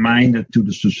open-minded to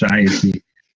the society,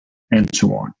 and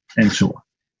so on, and so on.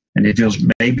 And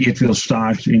maybe it will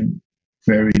start in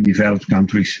very developed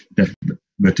countries,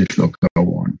 but it will go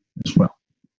on as well.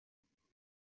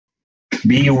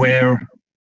 Be aware,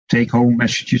 take-home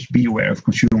messages, be aware of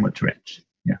consumer trends.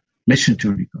 Yeah, listen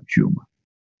to the consumer.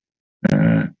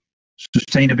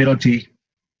 Sustainability,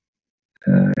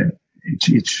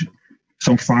 it's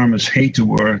some farmers hate the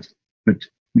word, but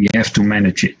we have to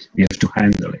manage it. We have to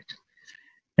handle it.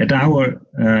 At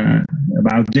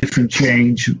about different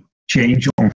change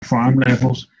on farm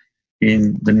levels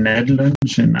in the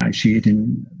Netherlands, and I see it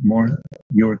in more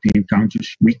European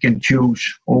countries, we can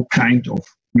choose all kinds of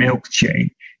milk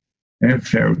change. We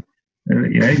have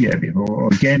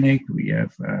organic, we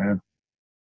have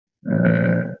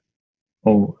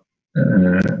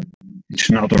it's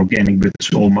not organic, but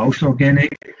it's almost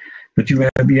organic. But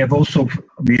we have also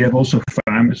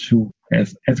farmers who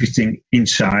have everything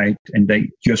inside, and they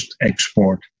just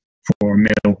export for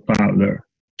milk powder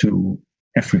to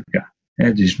Africa.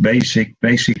 It is basic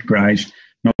price,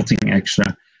 nothing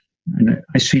extra. And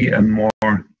I see a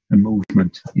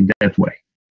movement in that way.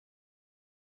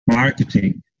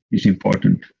 Marketing is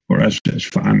important for us as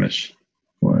farmers,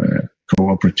 for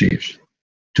cooperatives,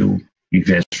 to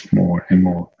invest more and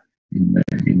more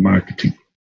in marketing.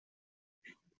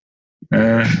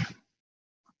 I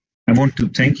want to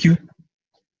thank you.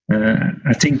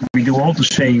 I think we do all the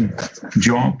same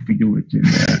job. We do it in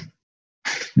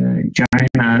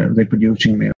China, they're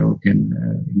producing milk. In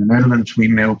the Netherlands,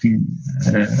 I'm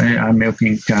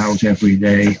milking cows every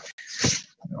day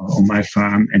on my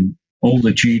farm. And all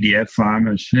the GDF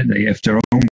farmers, they have their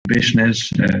own business.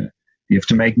 They have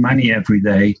to make money every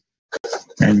day.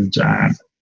 And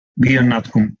we are not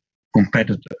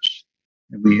competitors.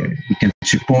 We can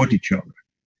support each other.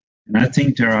 And I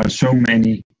think there are so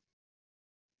many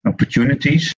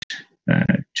opportunities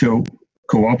to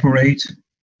cooperate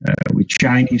with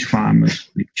Chinese farmers,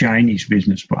 with Chinese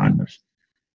business partners,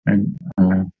 and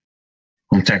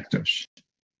contact us,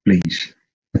 please.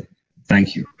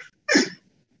 Thank you.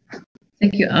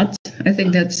 Thank you, Ad. I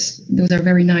think those are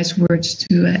very nice words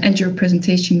to end your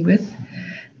presentation with.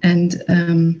 And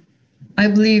I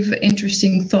believe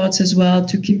interesting thoughts as well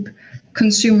to keep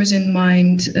consumers in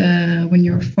mind when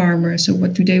you're a farmer. So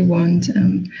what do they want?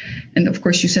 And of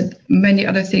course, you said many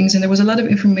other things, and there was a lot of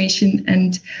information.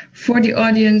 And for the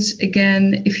audience,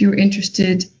 again, if you're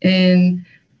interested in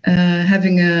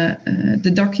having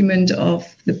the document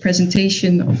of the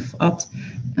presentation of Ad,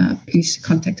 please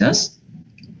contact us.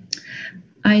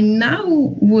 I now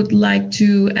would like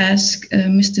to ask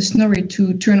Mr. Snorri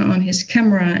to turn on his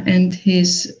camera and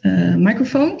his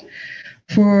microphone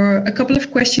for a couple of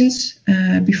questions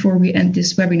before we end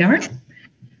this webinar.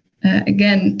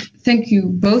 Again, thank you,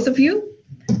 both of you.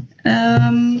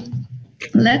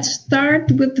 Let's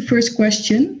start with the first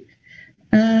question.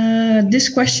 This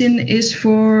question is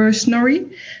for Snorri.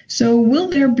 So will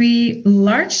there be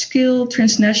large-scale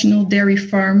transnational dairy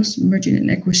farms, merger and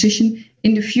acquisition,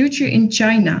 in the future in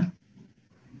China?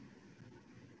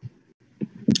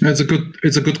 It's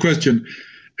a good question.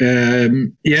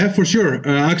 Yeah, for sure.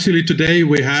 Actually, today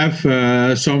we have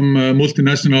some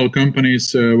multinational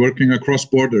companies working across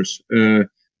borders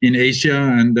in Asia,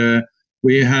 and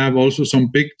we have also some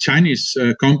big Chinese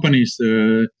companies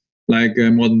like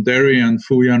Modern Dairy and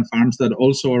Fuyuan Farms that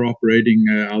also are operating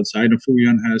outside. And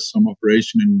Fuyuan has some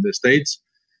operation in the States.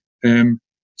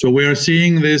 So we are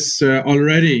seeing this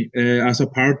already as a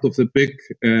part of the big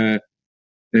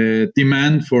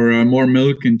demand for more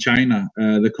milk in China.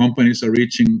 The companies are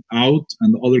reaching out,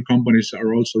 and other companies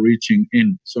are also reaching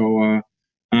in. So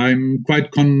I'm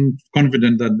quite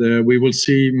confident that we will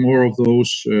see more of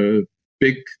those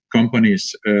big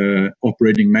companies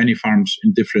operating many farms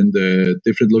in different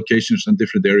locations and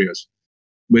different areas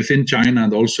within China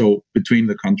and also between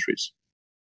the countries.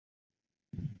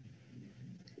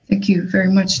 Thank you very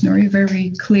much, Snorri.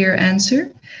 Very clear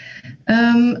answer.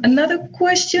 Another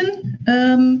question.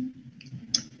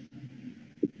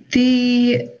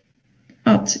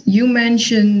 You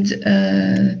mentioned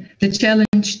the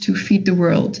challenge to feed the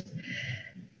world.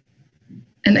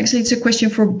 And actually, it's a question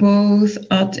for both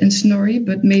Ad and Snorri,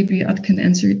 but maybe Ad can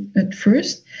answer it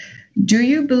first. Do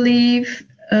you believe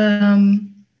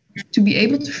to be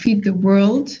able to feed the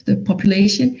world, the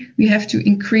population, we have to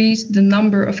increase the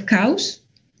number of cows?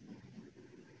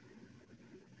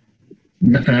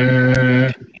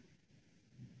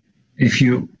 If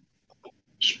you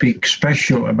speak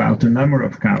special about the number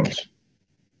of cows,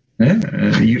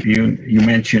 you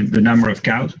mentioned the number of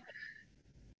cows.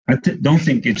 I don't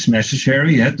think it's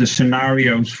necessary. The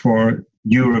scenarios for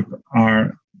Europe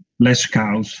are less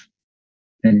cows,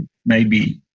 and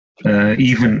maybe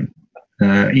even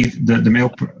if the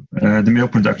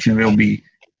milk production will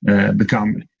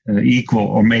become equal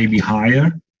or maybe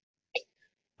higher.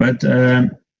 But the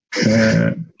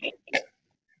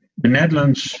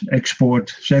Netherlands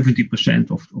export 70%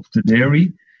 of the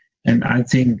dairy, and I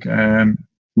think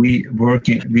we're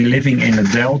living in a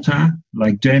delta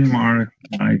like Denmark,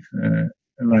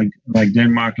 like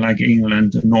Denmark, like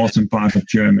England, the northern part of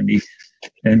Germany,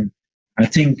 and I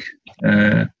think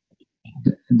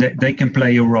they can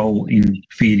play a role in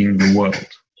feeding the world.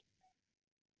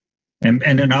 And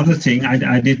another thing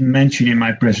I didn't mention in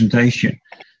my presentation,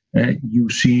 you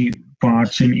see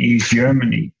parts in East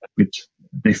Germany which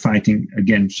they're fighting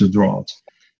against the drought.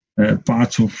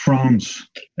 Parts of France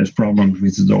has problems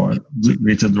with the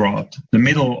drought. The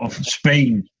middle of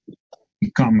Spain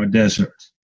become a desert.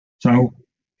 So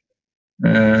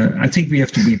I think we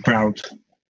have to be proud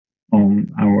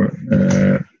on our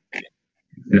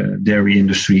dairy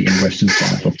industry in western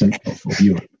part of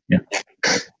Europe. Yeah.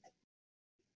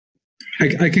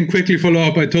 I can quickly follow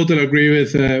up. I totally agree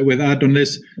with Ad on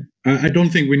this. I don't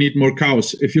think we need more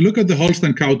cows. If you look at the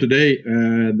Holstein cow today,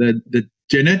 the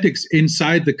genetics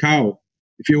inside the cow,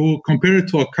 if you compare it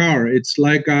to a car, it's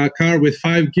like a car with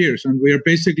 5 gears, and we are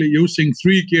basically using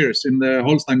 3 gears in the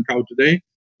Holstein cow today.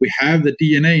 We have the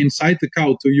DNA inside the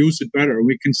cow to use it better.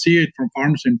 We can see it from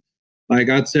farms in, like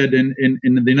Ad said, in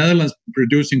the Netherlands,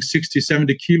 producing 60,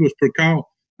 70 kilos per cow.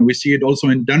 And we see it also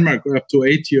in Denmark, up to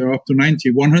 80 or up to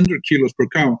 90, 100 kilos per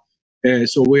cow.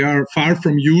 So we are far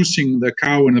from using the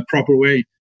cow in a proper way.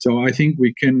 So I think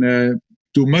we can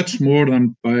do much more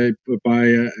than by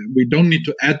we don't need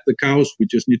to add the cows. We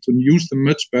just need to use them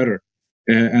much better.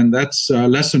 And that's a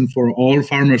lesson for all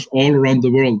farmers all around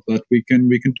the world, that we can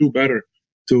do better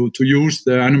to use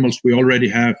the animals we already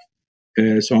have.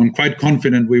 So I'm quite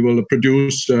confident we will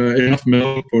produce enough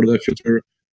milk for the future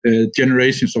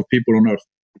generations of people on Earth.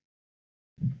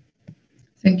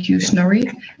 Thank you, Snorri.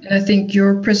 And I think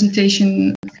your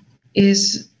presentation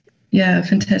is a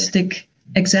fantastic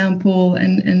example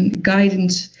and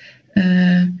guidance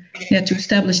to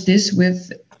establish this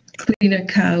with cleaner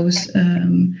cows,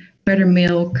 better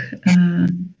milk,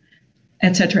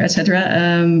 etc.,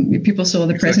 etc. People saw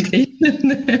the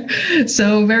presentation.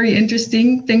 So very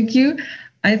interesting. Thank you.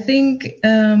 I think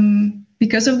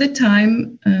because of the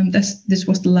time, this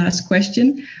was the last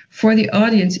question. For the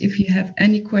audience, if you have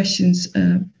any questions,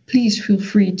 please feel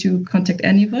free to contact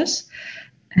any of us.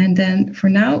 And then for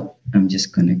now, I'm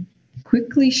just going to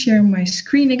quickly share my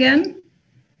screen again.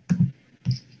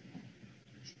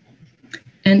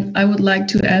 And I would like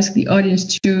to ask the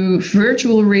audience to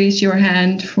virtual raise your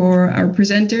hand for our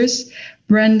presenters,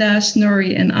 Brenda,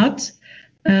 Snorri, and Ad.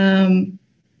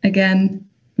 Again,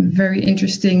 very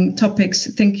interesting topics.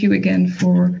 Thank you again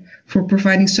for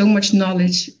providing so much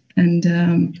knowledge and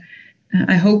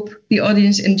I hope the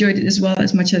audience enjoyed it as well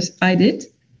as much as I did.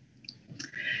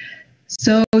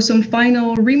 So some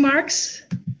final remarks.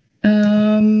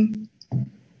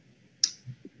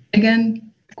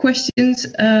 Again, questions,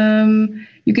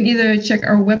 you can either check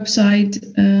our website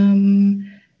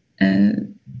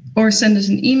or send us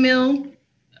an email.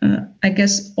 I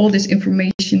guess all this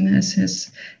information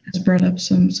has brought up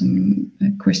some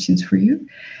questions for you.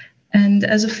 And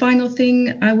as a final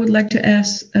thing, I would like to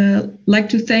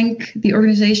thank the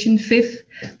organization FIF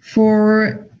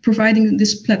for providing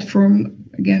this platform.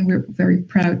 Again, we're very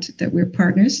proud that we're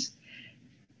partners.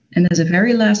 And as a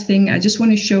very last thing, I just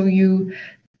want to show you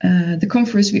the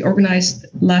conference we organized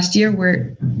last year,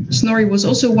 where Snorri was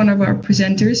also one of our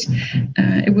presenters.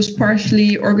 It was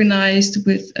partially organized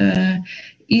with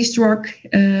East Rock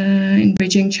in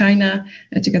Beijing, China,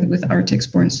 together with Artex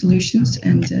Born Solutions.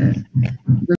 And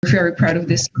we're very proud of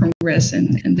this congress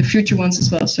and the future ones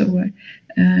as well. So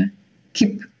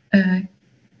keep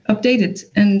updated,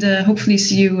 and hopefully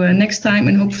see you next time.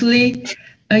 And hopefully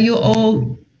you'll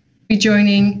all be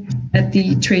joining at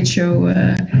the trade show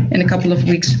in a couple of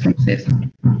weeks from FIF.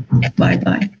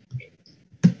 Bye-bye.